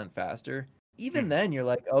 10% faster, even then you're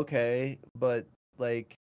like, okay, but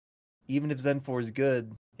like, even if Zen 4 is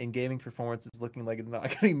good, in gaming performance, it's looking like it's not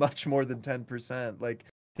going to be much more than 10%, like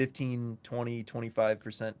 15, 20,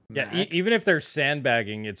 25%. Yeah, even if they're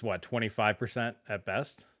sandbagging, it's what, 25% at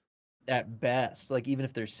best? At best, like, even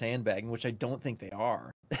if they're sandbagging, which I don't think they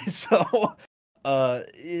are. So,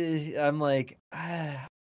 I'm like, I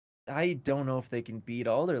don't know if they can beat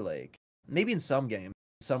Alder Lake. Maybe in some games,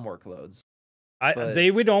 some workloads. They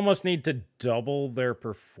would almost need to double their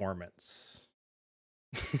performance.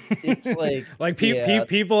 It's like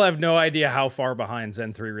people have no idea how far behind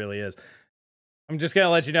Zen 3 really is. I'm just gonna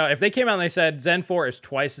let you know, if they came out and they said Zen 4 is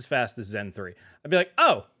twice as fast as Zen 3, I'd be like,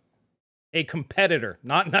 oh, a competitor,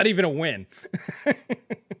 not even a win.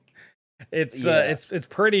 It's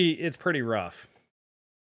pretty rough.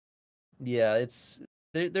 Yeah,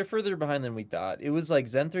 they're further behind than we thought. It was like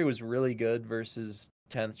Zen 3 was really good versus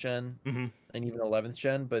 10th gen and even 11th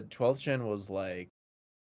gen, but 12th gen was like,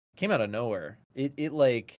 came out of nowhere. It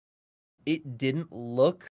didn't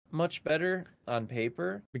look much better on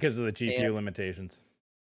paper because of the GPU limitations.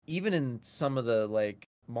 Even in some of the like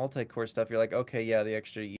multi-core stuff, you're like, okay, yeah, the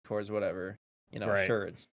extra E-cores, whatever. You know, right. Sure,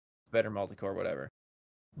 it's better multi-core, whatever.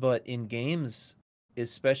 But in games,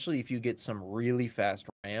 especially if you get some really fast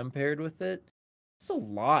RAM paired with it, it's a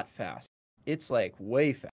lot fast. It's like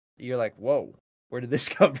way fast. You're like, whoa, where did this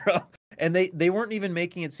come from? And they weren't even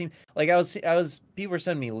making it seem like people were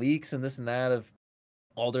sending me leaks and this and that of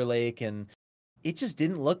Alder Lake, and it just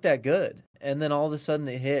didn't look that good. And then all of a sudden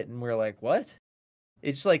it hit, and we're like, what?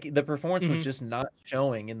 It's like the performance was just not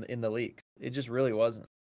showing in the leaks. It just really wasn't.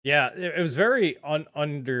 Yeah, it was very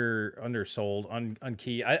undersold, on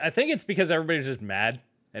key. I think it's because everybody's just mad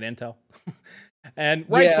at Intel, and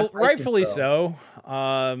rightfully so.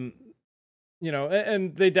 You know,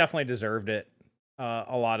 and they definitely deserved it.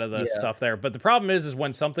 A lot of the stuff there, but the problem is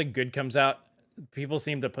when something good comes out, people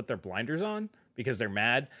seem to put their blinders on because they're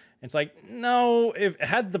mad. It's like, no, if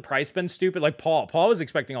had the price been stupid, like Paul was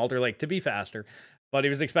expecting Alder Lake to be faster, but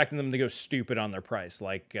he was expecting them to go stupid on their price,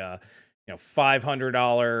 like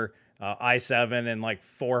 $500 i7 and like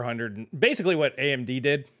 400, basically what AMD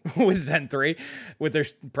did with Zen 3 with their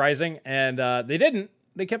pricing, and they didn't.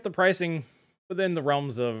 They kept the pricing within the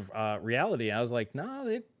realms of reality. I was like, no,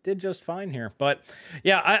 they did just fine here. But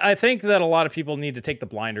yeah, I think that a lot of people need to take the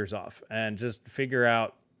blinders off and just figure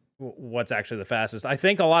out what's actually the fastest. I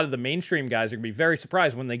think a lot of the mainstream guys are gonna be very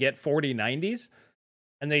surprised when they get 4090s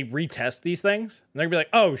and they retest these things. And they're gonna be like,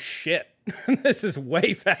 oh shit, this is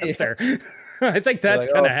way faster. Yeah. I think that's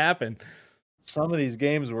gonna happen. Some of these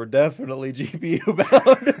games were definitely GPU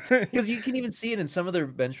bound. Because you can even see it in some of their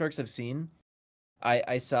benchmarks I've seen.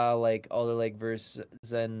 I saw like Alder Lake versus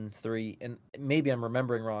Zen 3, and maybe I'm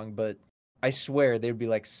remembering wrong, but I swear there'd be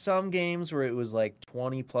like some games where it was like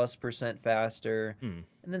 20+% faster, Hmm.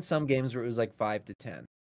 and then some games where it was like 5 to 10.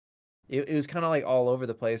 It was kind of like all over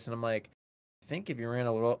the place, and I'm like, I think if you ran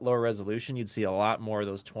a lower resolution, you'd see a lot more of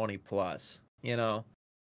those 20 plus, you know?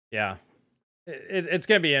 Yeah. It's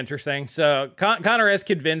going to be interesting. So Connor has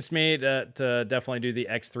convinced me to definitely do the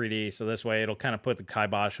X3D. So this way it'll kind of put the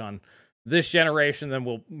kibosh on this generation. Then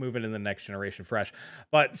we'll move into the next generation fresh.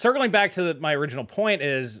 But circling back to my original point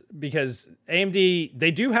is because AMD,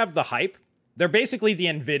 they do have the hype. They're basically the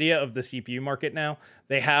NVIDIA of the CPU market now.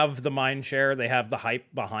 They have the mind share. They have the hype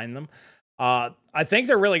behind them. I think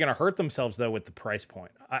they're really going to hurt themselves, though, with the price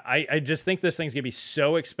point. I just think this thing's going to be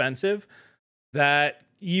so expensive that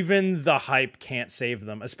even the hype can't save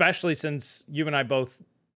them, especially since you and I both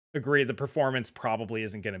agree the performance probably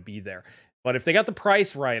isn't going to be there. But if they got the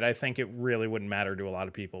price right, I think it really wouldn't matter to a lot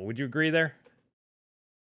of people. Would you agree there?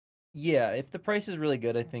 Yeah, if the price is really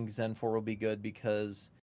good, I think Zen 4 will be good because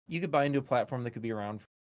you could buy into a platform that could be around,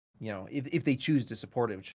 if they choose to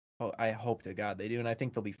support it, which I hope to God they do, and I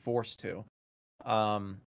think they'll be forced to.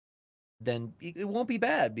 Then it won't be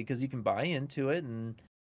bad because you can buy into it and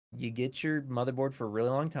you get your motherboard for a really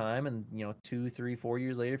long time, and 2, 3, 4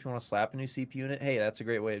 years later, if you want to slap a new CPU in it, hey, that's a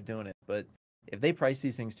great way of doing it. But if they price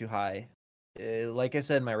these things too high, like I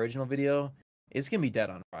said in my original video, it's gonna be dead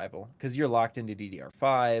on arrival because you're locked into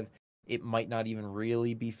DDR5. It might not even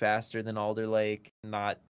really be faster than Alder Lake,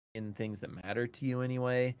 not in things that matter to you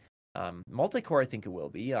anyway. Multi-core, I think it will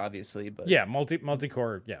be, obviously, but Yeah,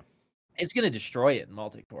 multi-core, yeah. it's gonna destroy it in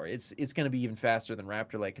multi-core. It's gonna be even faster than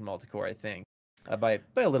Raptor Lake in multi-core, I think, by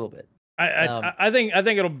a little bit. I think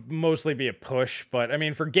it'll mostly be a push, but I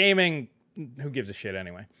mean, for gaming, who gives a shit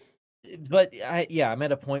anyway? But I'm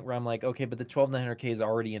at a point where I'm like, okay, but the 12900K is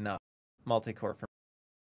already enough multi-core for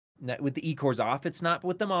me. With the E-cores off, it's not. But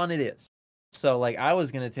with them on, it is. So like, I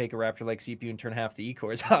was gonna take a Raptor Lake CPU and turn half the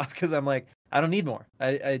E-cores off because I'm like, I don't need more.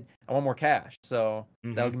 I want more cache. So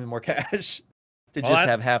that'll give me more cache to just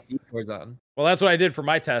have half the E-cores on. Well, that's what I did for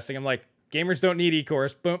my testing. I'm like, gamers don't need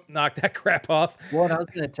E-cores. Boom, knock that crap off. Well, and I was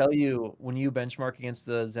gonna tell you, when you benchmark against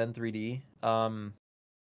the Zen 3D,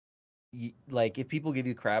 like if people give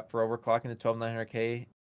you crap for overclocking the 12900K,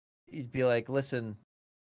 you'd be like, listen,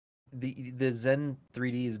 the Zen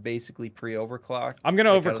 3D is basically pre-overclocked. I'm gonna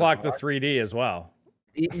overclock the 3D as well.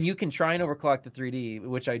 You can try and overclock the 3D,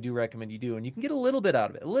 which I do recommend you do, and you can get a little bit out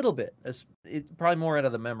of it. A little bit. It's probably more out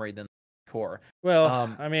of the memory than the core.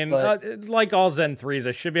 Well, I mean, like all Zen 3s,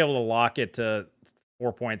 I should be able to lock it to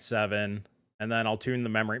 4.7, and then I'll tune the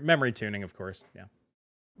memory tuning, of course. Yeah.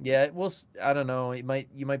 Yeah, well, I don't know. You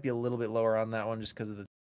might be a little bit lower on that one just because of the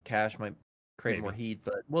cache might create more heat,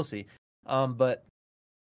 but we'll see.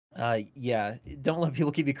 Yeah, don't let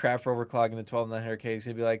people give you crap for overclocking the 12900K.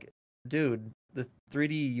 They'd be like, dude, the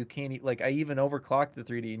 3D you can't like. I even overclocked the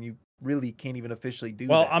 3D, and you really can't even officially do.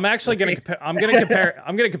 Well, that. I'm actually gonna compare.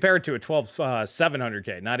 I'm gonna compare it to a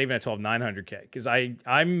 12700K, not even a 12900K, because I'm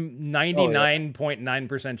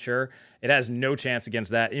 99.9% sure it has no chance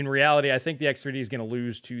against that. In reality, I think the X3D is gonna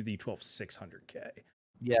lose to the 12600K.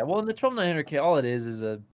 Yeah, well, in the 12900K, all it is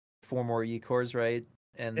a 4 more E cores, right?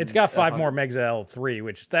 And it's got 5 more megs of L3,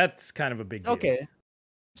 which that's kind of a big deal. Okay,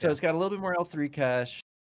 so it's got a little bit more L3 cache,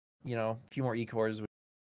 a few more E cores, which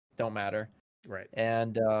don't matter, right?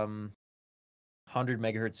 And 100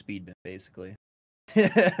 megahertz speed, basically,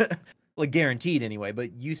 like guaranteed anyway.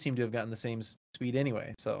 But you seem to have gotten the same speed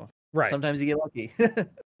anyway, so sometimes you get lucky.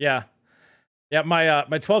 Yeah. My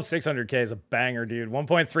 12600K is a banger, dude.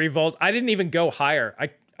 1.3 volts. I didn't even go higher. I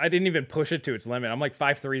didn't even push it to its limit. I'm like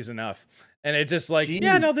 5.3 is enough. And it just like,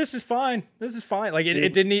 yeah, no, this is fine. This is fine. Like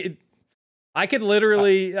it didn't need, I could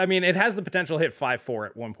literally, I mean, it has the potential to hit 5.4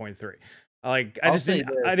 at 1.3. Like I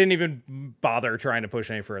didn't even bother trying to push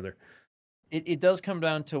any further. It does come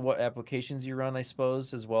down to what applications you run, I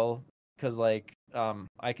suppose, as well. Because like,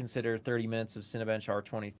 I consider 30 minutes of Cinebench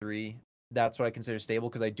R23. That's what I consider stable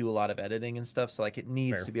because I do a lot of editing and stuff. So like, it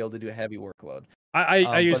needs to be able to do a heavy workload.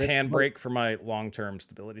 I use Handbrake for my long-term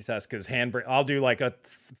stability test because Handbrake, I'll do like a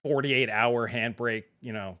 48-hour Handbrake,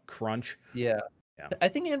 crunch. Yeah. I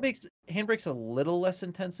think Handbrake's a little less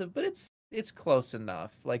intensive, but it's close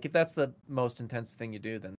enough. Like if that's the most intensive thing you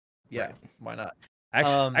do, then why not?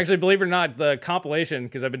 Actually, believe it or not, the compilation,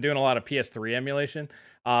 because I've been doing a lot of PS3 emulation,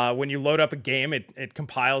 when you load up a game, it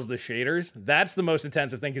compiles the shaders. That's the most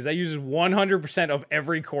intensive thing because that uses 100% of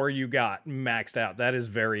every core you got maxed out. That is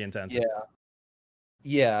very intensive.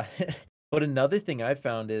 Yeah. But another thing I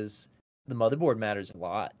found is the motherboard matters a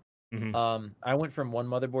lot. Mm-hmm. I went from one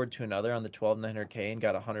motherboard to another on the 12900K and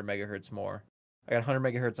got 100 megahertz more. I got 100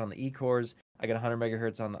 megahertz on the E-cores. I got 100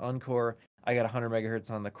 megahertz on the Uncore. I got 100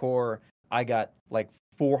 megahertz on the core. I got like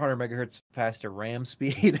 400 megahertz faster RAM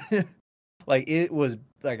speed. Like it was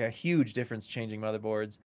like a huge difference changing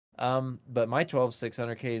motherboards. But my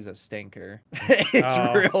 12600K is a stinker. It's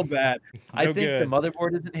real bad. I No think the good.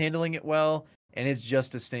 motherboard isn't handling it well, and it's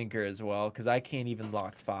just a stinker as well because I can't even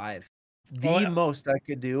lock 5. The most I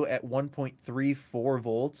could do at 1.34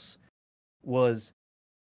 volts was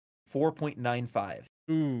 4.95.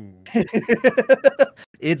 Ooh.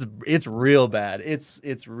 It's real bad.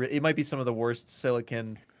 It might be some of the worst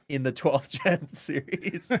silicon in the 12th gen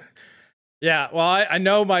series. Yeah, well, I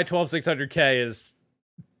know my 12600K is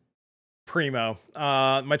primo.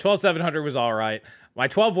 My 12700 was all right. My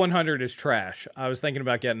 12100 is trash. I was thinking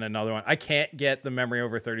about getting another one. I can't get the memory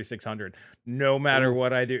over 3600. No matter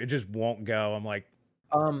what I do, it just won't go. I'm like,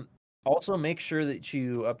 also make sure that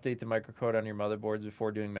you update the microcode on your motherboards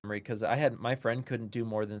before doing memory, because my friend couldn't do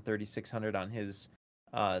more than 3600 on his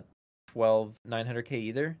 12900K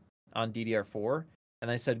either on DDR4. And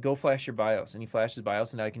I said, go flash your BIOS. And he flashed his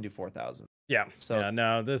BIOS, and now he can do 4000. yeah. So yeah,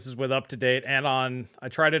 no, this is with up to date and I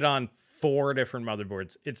tried it on 4 different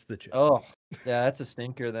motherboards. It's the chip. oh, yeah, that's a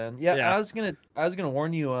stinker then. Yeah, Yeah. I was gonna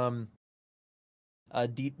warn you.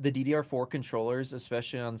 The DDR4 controllers,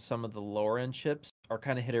 especially on some of the lower end chips, are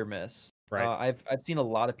kind of hit or miss. Right. I've seen a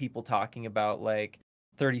lot of people talking about like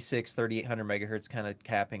 3800 megahertz kind of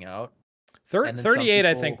capping out. And then some 38 I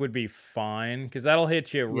people- think would be fine because that'll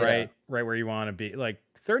hit you right where you want to be. Like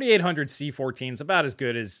 3800 C14 is about as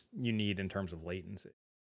good as you need in terms of latency.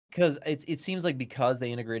 Because it seems like because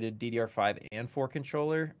they integrated DDR5 and 4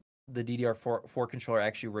 controller, the DDR4 controller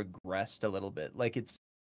actually regressed a little bit. Like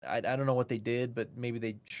I don't know what they did, but maybe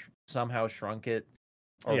they somehow shrunk it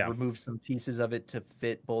or removed some pieces of it to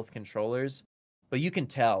fit both controllers. But you can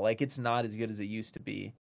tell, like, it's not as good as it used to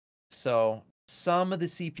be. So some of the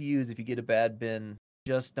CPUs, if you get a bad bin,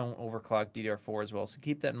 just don't overclock DDR4 as well. So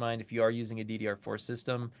keep that in mind if you are using a DDR4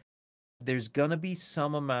 system. There's gonna be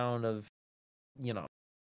some amount of,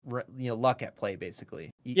 luck at play, basically.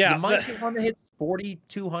 You might get one that hits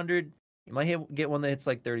 4200. You might get one that hits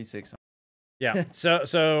like 3600. Yeah.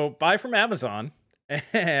 So buy from Amazon.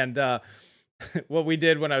 And what we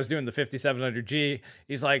did when I was doing the 5700G,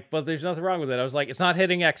 he's like, but there's nothing wrong with it. I was like, it's not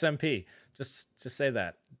hitting XMP. Just say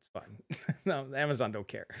that. It's fine. No, Amazon don't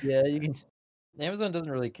care. Yeah, you can. Amazon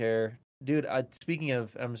doesn't really care. Dude, speaking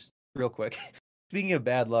of, I'm just real quick. Speaking of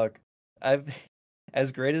bad luck,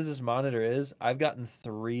 as great as this monitor is, I've gotten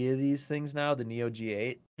 3 of these things now, the Neo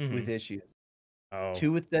G8, with issues. Oh.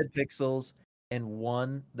 2 with dead pixels and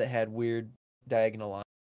 1 that had weird diagonal lines.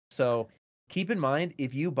 So keep in mind,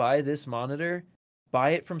 if you buy this monitor,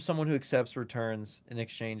 buy it from someone who accepts returns and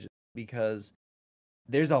exchanges, because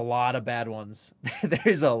there's a lot of bad ones.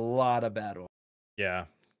 There's a lot of bad ones. Yeah.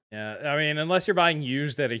 Yeah. I mean, unless you're buying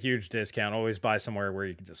used at a huge discount, always buy somewhere where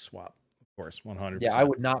you can just swap. Of course, 100%. Yeah, I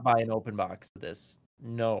would not buy an open box of this.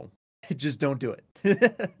 No. Just don't do it.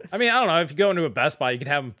 I mean, I don't know. If you go into a Best Buy, you could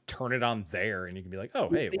have them turn it on there, and you can be like, "Oh,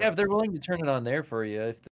 hey." If they're willing to turn it on there for you,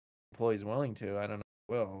 if the employee's willing to, I don't know.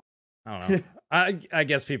 Well, I don't know. I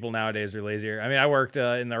guess people nowadays are lazier. I mean, I worked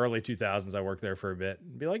in the early 2000s. I worked there for a bit.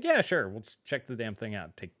 Be like, yeah, sure. Let's check the damn thing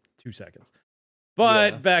out. Take 2 seconds.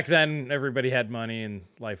 But back then, everybody had money and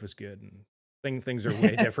life was good, and things are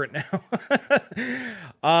way different now.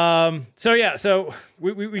 So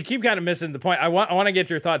we keep kind of missing the point. I want to get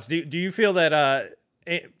your thoughts. Do you feel that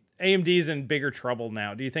AMD's in bigger trouble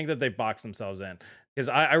now? Do you think that they box themselves in? Because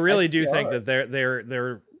I really do think that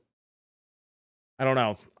they're I don't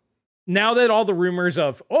know. Now that all the rumors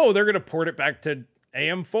of they're gonna port it back to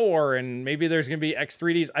AM4 and maybe there's gonna be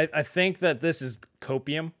X3Ds, I think that this is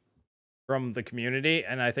copium from the community,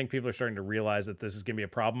 and I think people are starting to realize that this is going to be a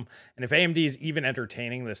problem. And if AMD is even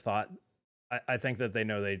entertaining this thought, I think that they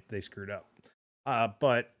know they screwed up.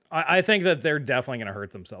 But I think that they're definitely going to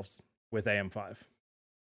hurt themselves with AM5.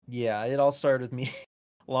 Yeah, it all started with me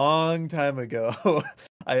long time ago.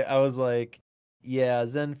 I was like, yeah,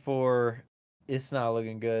 Zen 4, it's not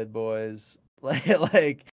looking good, boys. That's what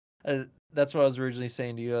I was originally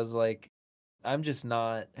saying to you. I was like, I'm just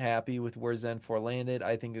not happy with where Zen 4 landed.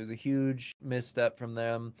 I think it was a huge misstep from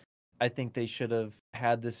them. I think they should have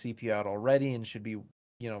had the CPU out already and should be,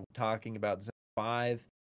 talking about Zen 5.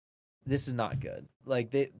 This is not good.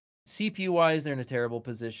 Like, CPU-wise, they're in a terrible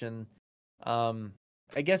position.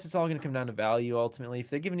 I guess it's all going to come down to value, ultimately.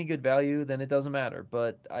 If they're giving you good value, then it doesn't matter.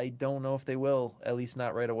 But I don't know if they will, at least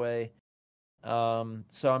not right away.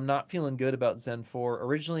 So I'm not feeling good about Zen 4.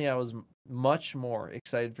 Originally, I was much more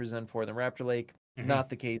excited for Zen 4 than Raptor Lake. Not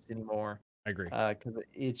the case anymore. I agree. Because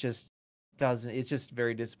it just doesn't. It's just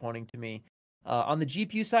very disappointing to me. On the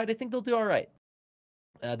GPU side, I think they'll do all right.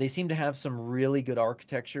 They seem to have some really good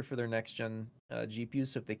architecture for their next gen GPUs,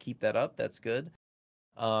 so if they keep that up, that's good.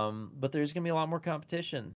 But there's going to be a lot more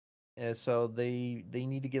competition, so they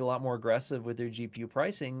need to get a lot more aggressive with their GPU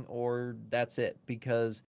pricing, or that's it,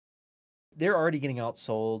 because they're already getting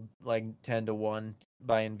outsold like 10-1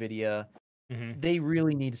 by Nvidia. They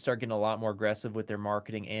really need to start getting a lot more aggressive with their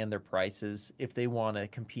marketing and their prices if they want to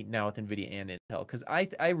compete now with Nvidia and Intel. Because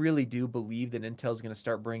I really do believe that Intel is going to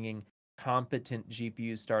start bringing competent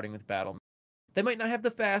GPUs starting with Battle. They might not have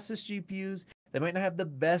the fastest GPUs, they might not have the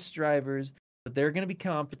best drivers, but they're going to be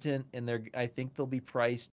competent, and I think they'll be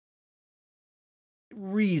priced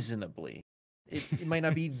reasonably. It might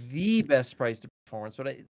not be the best price to performance,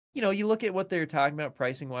 but you look at what they're talking about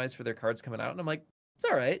pricing wise for their cards coming out, and I'm like, it's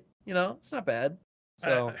all right. It's not bad.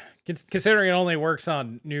 So considering it only works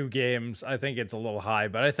on new games, I think it's a little high,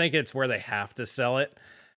 but I think it's where they have to sell it.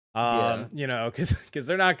 Because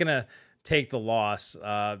they're not gonna take the loss.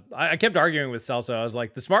 I kept arguing with Celso. I was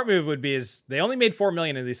like, the smart move would be is they only made 4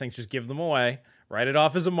 million of these things, just give them away. Write it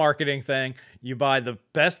off as a marketing thing. You buy the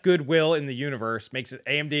best goodwill in the universe, makes it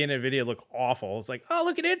AMD and Nvidia look awful. It's like, oh,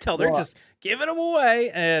 look at Intel, they're just giving them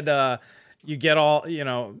away, and you get all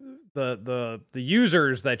the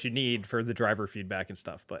users that you need for the driver feedback and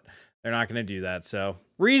stuff. But they're not going to do that. So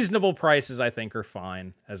reasonable prices, I think, are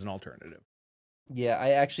fine as an alternative. Yeah,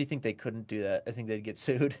 I actually think they couldn't do that. I think they'd get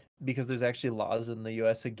sued because there's actually laws in the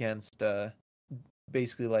U.S. against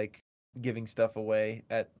basically like giving stuff away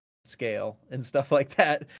at scale and stuff like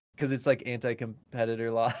that, because it's like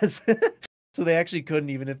anti-competitor laws. So they actually couldn't,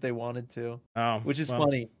 even if they wanted to. Oh, which is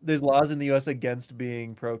funny. There's laws in the U.S. against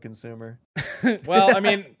being pro-consumer. Well, I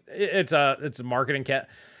mean, it's a marketing cat.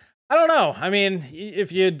 I don't know. I mean,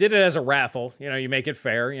 if you did it as a raffle, you make it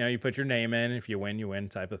fair. You put your name in. If you win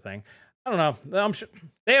type of thing. I don't know. I'm sure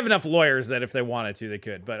they have enough lawyers that if they wanted to, they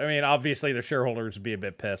could. But I mean, obviously, the shareholders would be a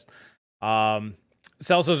bit pissed.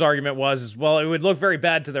 Celso's argument was, well, it would look very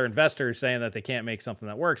bad to their investors saying that they can't make something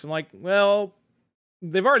that works. I'm like, well,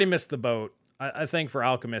 they've already missed the boat. I think for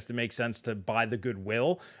Alchemist, it makes sense to buy the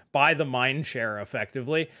goodwill, buy the mind share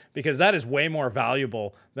effectively, because that is way more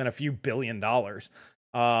valuable than a few $1 billion.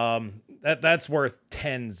 That's worth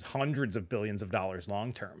hundreds of billions of dollars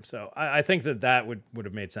long term. So I think that would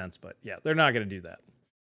have made sense. But yeah, they're not going to do that.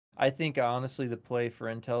 I think honestly, the play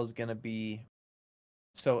for Intel is going to be,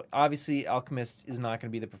 so obviously Alchemist is not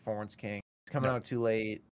going to be the performance king. It's coming out too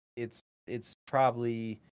late. It's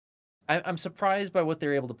probably, I'm surprised by what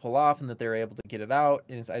they're able to pull off and that they're able to get it out.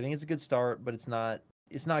 And I think it's a good start, but it's not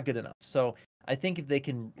good enough. So I think if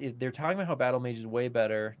they're talking about how Battle Mage is way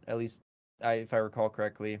better, at least if I recall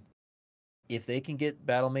correctly, if they can get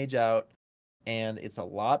Battle Mage out and it's a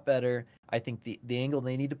lot better, I think the angle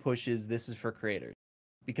they need to push is this is for creators.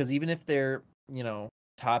 Because even if their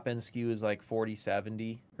top end SKU is like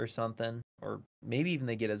 4070 or something, or maybe even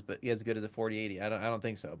they get as good as a 4080. I don't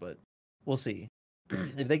think so, but we'll see.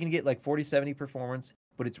 If they can get like 4070 performance,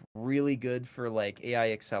 but it's really good for like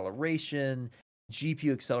AI acceleration,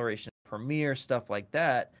 GPU acceleration, Premiere, stuff like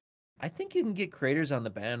that, I think you can get creators on the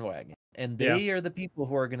bandwagon, and they are the people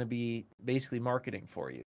who are going to be basically marketing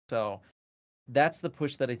for you. So that's the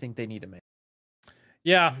push that I think they need to make.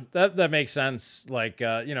 Yeah, that makes sense. Like,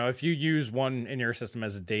 if you use one in your system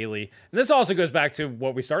as a daily, and this also goes back to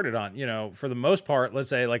what we started on, for the most part, let's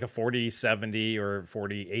say like a 4070 or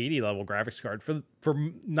 4080 level graphics card for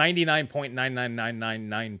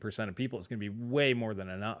 99.99999% of people, it's going to be way more than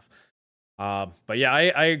enough. But yeah,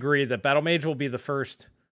 I agree that Battle Mage will be the first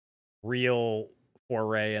real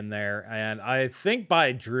foray in there, and I think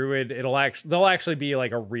by Druid they'll actually be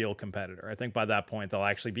like a real competitor. I think by that point they'll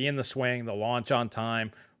actually be in the swing, they'll launch on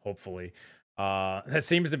time, hopefully. That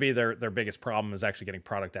seems to be their biggest problem, is actually getting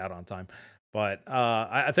product out on time. But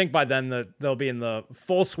I think by then they'll be in the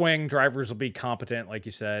full swing, drivers will be competent, like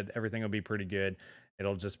you said, everything will be pretty good.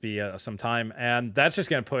 It'll just be some time, and that's just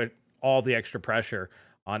going to put all the extra pressure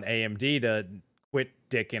on AMD to quit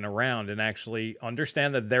dicking around and actually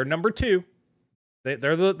understand that they're number two.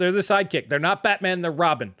 They're the sidekick. They're not Batman. They're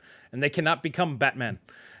Robin, and they cannot become Batman.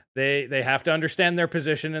 They have to understand their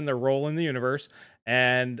position and their role in the universe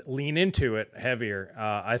and lean into it heavier.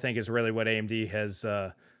 I think is really what AMD has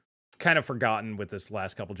kind of forgotten with this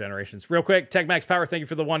last couple generations. Real quick, Tech Max Power, thank you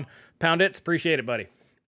for the £1 hits. Appreciate it, buddy.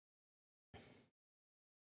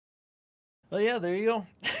 Well, yeah, there you go.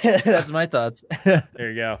 That's my thoughts. There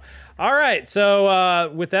you go. All right,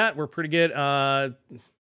 so with that, we're pretty good.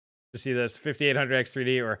 To see this 5800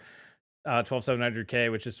 X3D or 12700K,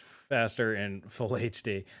 which is faster in full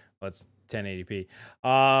HD. Well, it's 1080p.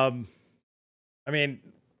 I mean,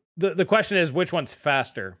 the question is, which one's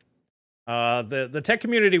faster? The tech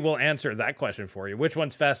community will answer that question for you. Which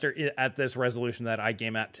one's faster at this resolution that I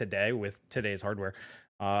game at today with today's hardware?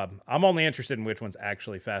 I'm only interested in which one's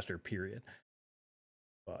actually faster, period.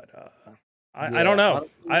 But I don't know.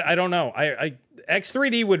 I don't know.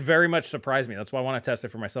 X3D would very much surprise me. That's why I want to test it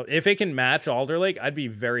for myself. If it can match Alder Lake, I'd be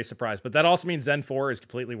very surprised. But that also means Zen 4 is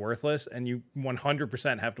completely worthless, and you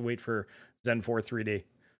 100% have to wait for Zen 4 3D.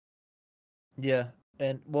 Yeah,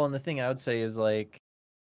 and the thing I would say is like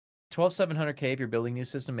 12700K if you're building a new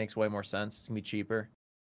system makes way more sense. It's gonna be cheaper.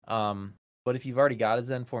 But if you've already got a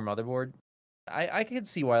Zen 4 motherboard, I could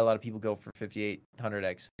see why a lot of people go for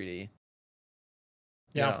 5800X 3D.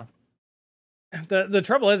 Yeah. The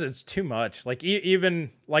trouble is it's too much. Like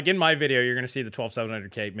even like in my video, you're gonna see the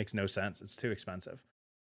 12700K. It makes no sense. It's too expensive.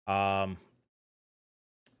 And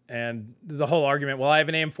the whole argument, well, I have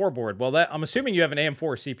an AM4 board. Well, that I'm assuming you have an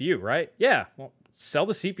AM4 CPU, right? Yeah. Well, sell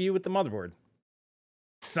the CPU with the motherboard.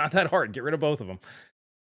 It's not that hard. Get rid of both of them.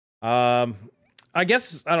 I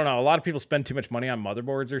guess, I don't know. A lot of people spend too much money on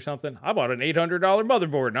motherboards or something. I bought an $800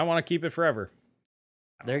 motherboard and I want to keep it forever.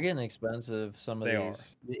 They're getting expensive. Some of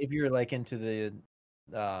these. If you're like into the,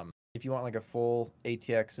 if you want like a full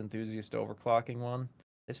ATX enthusiast overclocking one,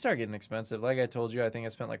 they start getting expensive. Like I told you, I think I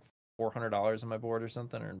spent like $400 on my board or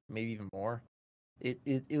something, or maybe even more.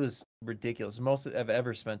 It was ridiculous. Most I've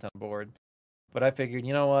ever spent on board. But I figured,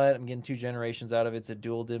 you know what? I'm getting 2 generations out of it. It's a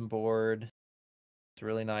dual DIMM board. It's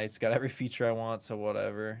really nice. Got every feature I want, so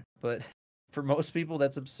whatever. But for most people,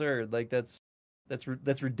 that's absurd. Like that's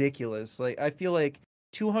ridiculous. Like I feel like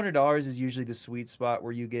 $200 is usually the sweet spot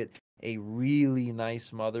where you get a really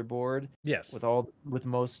nice motherboard. Yes. With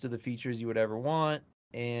most of the features you would ever want,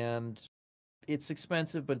 and it's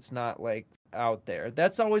expensive, but it's not like out there.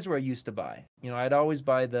 That's always where I used to buy. You know, I'd always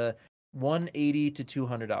buy the $180 to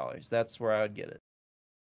 $200. That's where I would get it.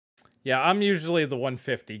 Yeah, I'm usually the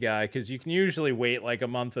 150 guy because you can usually wait like a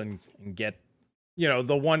month and get, you know,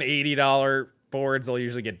 the $180 boards. They'll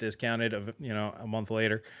usually get discounted a month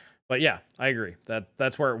later. But yeah, I agree.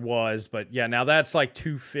 That's where it was. But yeah, now that's like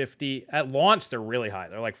 $250 at launch. They're really high.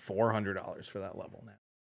 They're like $400 for that level now.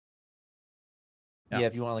 Yeah,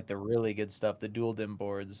 if you want like the really good stuff, the dual DIMM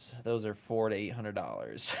boards, those are $400 to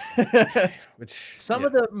 $800. Which some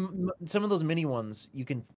of those mini ones you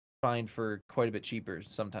can find for quite a bit cheaper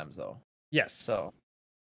sometimes though. Yes. So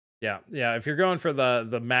yeah. If you're going for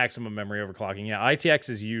the maximum memory overclocking, yeah, ITX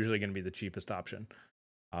is usually going to be the cheapest option.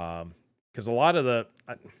 Because a lot of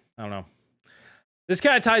I don't know. This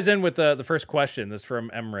kind of ties in with the first question. This is from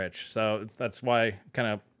M Rich, so that's why I kind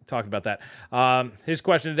of talked about that. His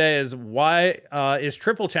question today is why is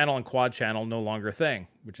triple channel and quad channel no longer a thing,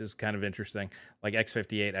 which is kind of interesting. Like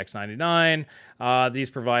X58, X99, these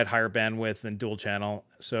provide higher bandwidth than dual channel.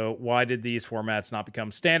 So why did these formats not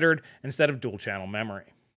become standard instead of dual channel memory?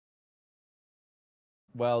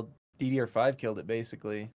 Well, DDR5 killed it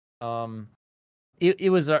basically.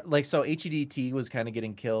 It was like, so HEDT was kind of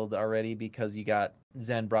getting killed already because you got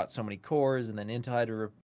Zen brought so many cores, and then Intel had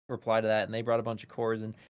to reply to that, and they brought a bunch of cores.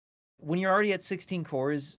 And when you're already at 16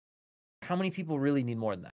 cores, how many people really need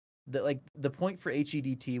more than that? The point for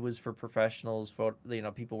HEDT was for professionals,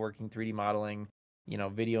 people working 3D modeling,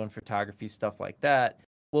 video and photography, stuff like that.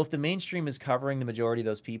 Well, if the mainstream is covering the majority of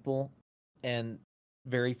those people, and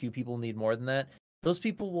very few people need more than that, those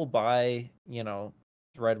people will buy,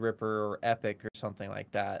 Threadripper or Epic or something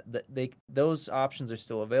like that. Those options are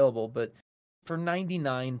still available, but for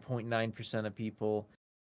 99.9% of people,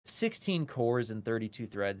 16 cores and 32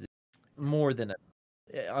 threads is more than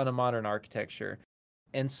on a modern architecture.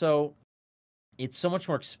 And so it's so much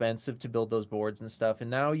more expensive to build those boards and stuff.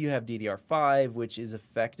 And now you have DDR5, which is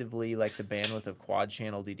effectively like the bandwidth of quad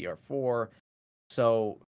channel DDR4.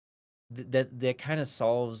 So that kind of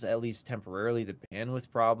solves, at least temporarily, the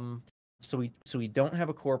bandwidth problem. So we don't have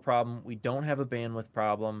a core problem. We don't have a bandwidth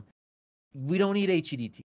problem. We don't need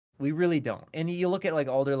HEDT. We really don't. And you look at like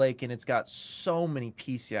Alder Lake, and it's got so many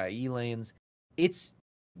PCIe lanes. It's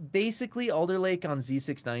basically Alder Lake on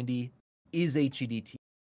Z690 is HEDT.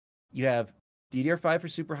 You have DDR5 for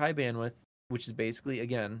super high bandwidth, which is basically,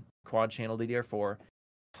 again, quad channel DDR4.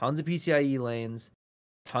 Tons of PCIe lanes,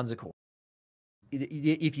 tons of core.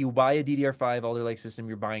 If you buy a DDR5 Alder Lake system,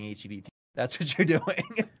 you're buying HEDT. That's what you're doing.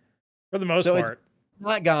 For the most part. It's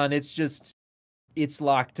not gone. It's just, it's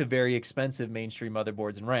locked to very expensive mainstream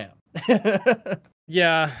motherboards and RAM.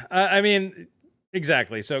 Yeah, I mean,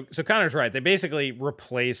 exactly. So Connor's right. They basically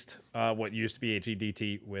replaced what used to be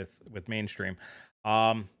HEDT with mainstream.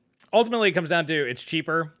 Ultimately, it comes down to it's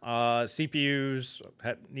cheaper. CPUs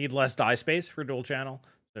need less die space for dual channel.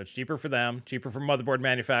 So it's cheaper for them, cheaper for motherboard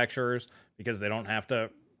manufacturers because they don't have to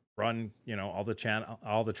run, all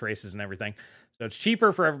the traces and everything. So it's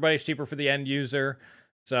cheaper for everybody. It's cheaper for the end user.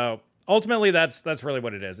 So ultimately, that's really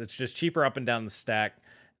what it is. It's just cheaper up and down the stack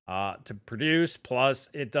to produce. Plus,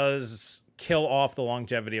 it does kill off the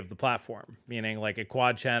longevity of the platform, meaning like a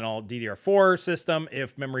quad channel DDR4 system,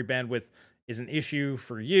 if memory bandwidth is an issue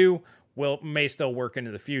for you, may still work into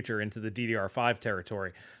the future, into the DDR5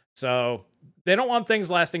 territory. So they don't want things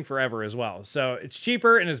lasting forever as well. So it's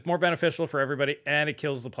cheaper and it's more beneficial for everybody, and it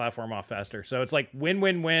kills the platform off faster. So it's like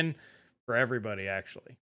win-win-win for everybody,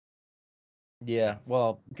 actually. Yeah,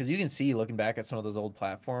 well, because you can see looking back at some of those old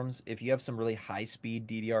platforms, if you have some really high speed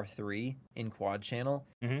DDR3 in quad channel,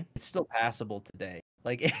 it's still passable today.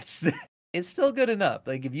 Like it's still good enough.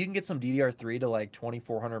 Like if you can get some DDR3 to like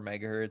 2400 megahertz,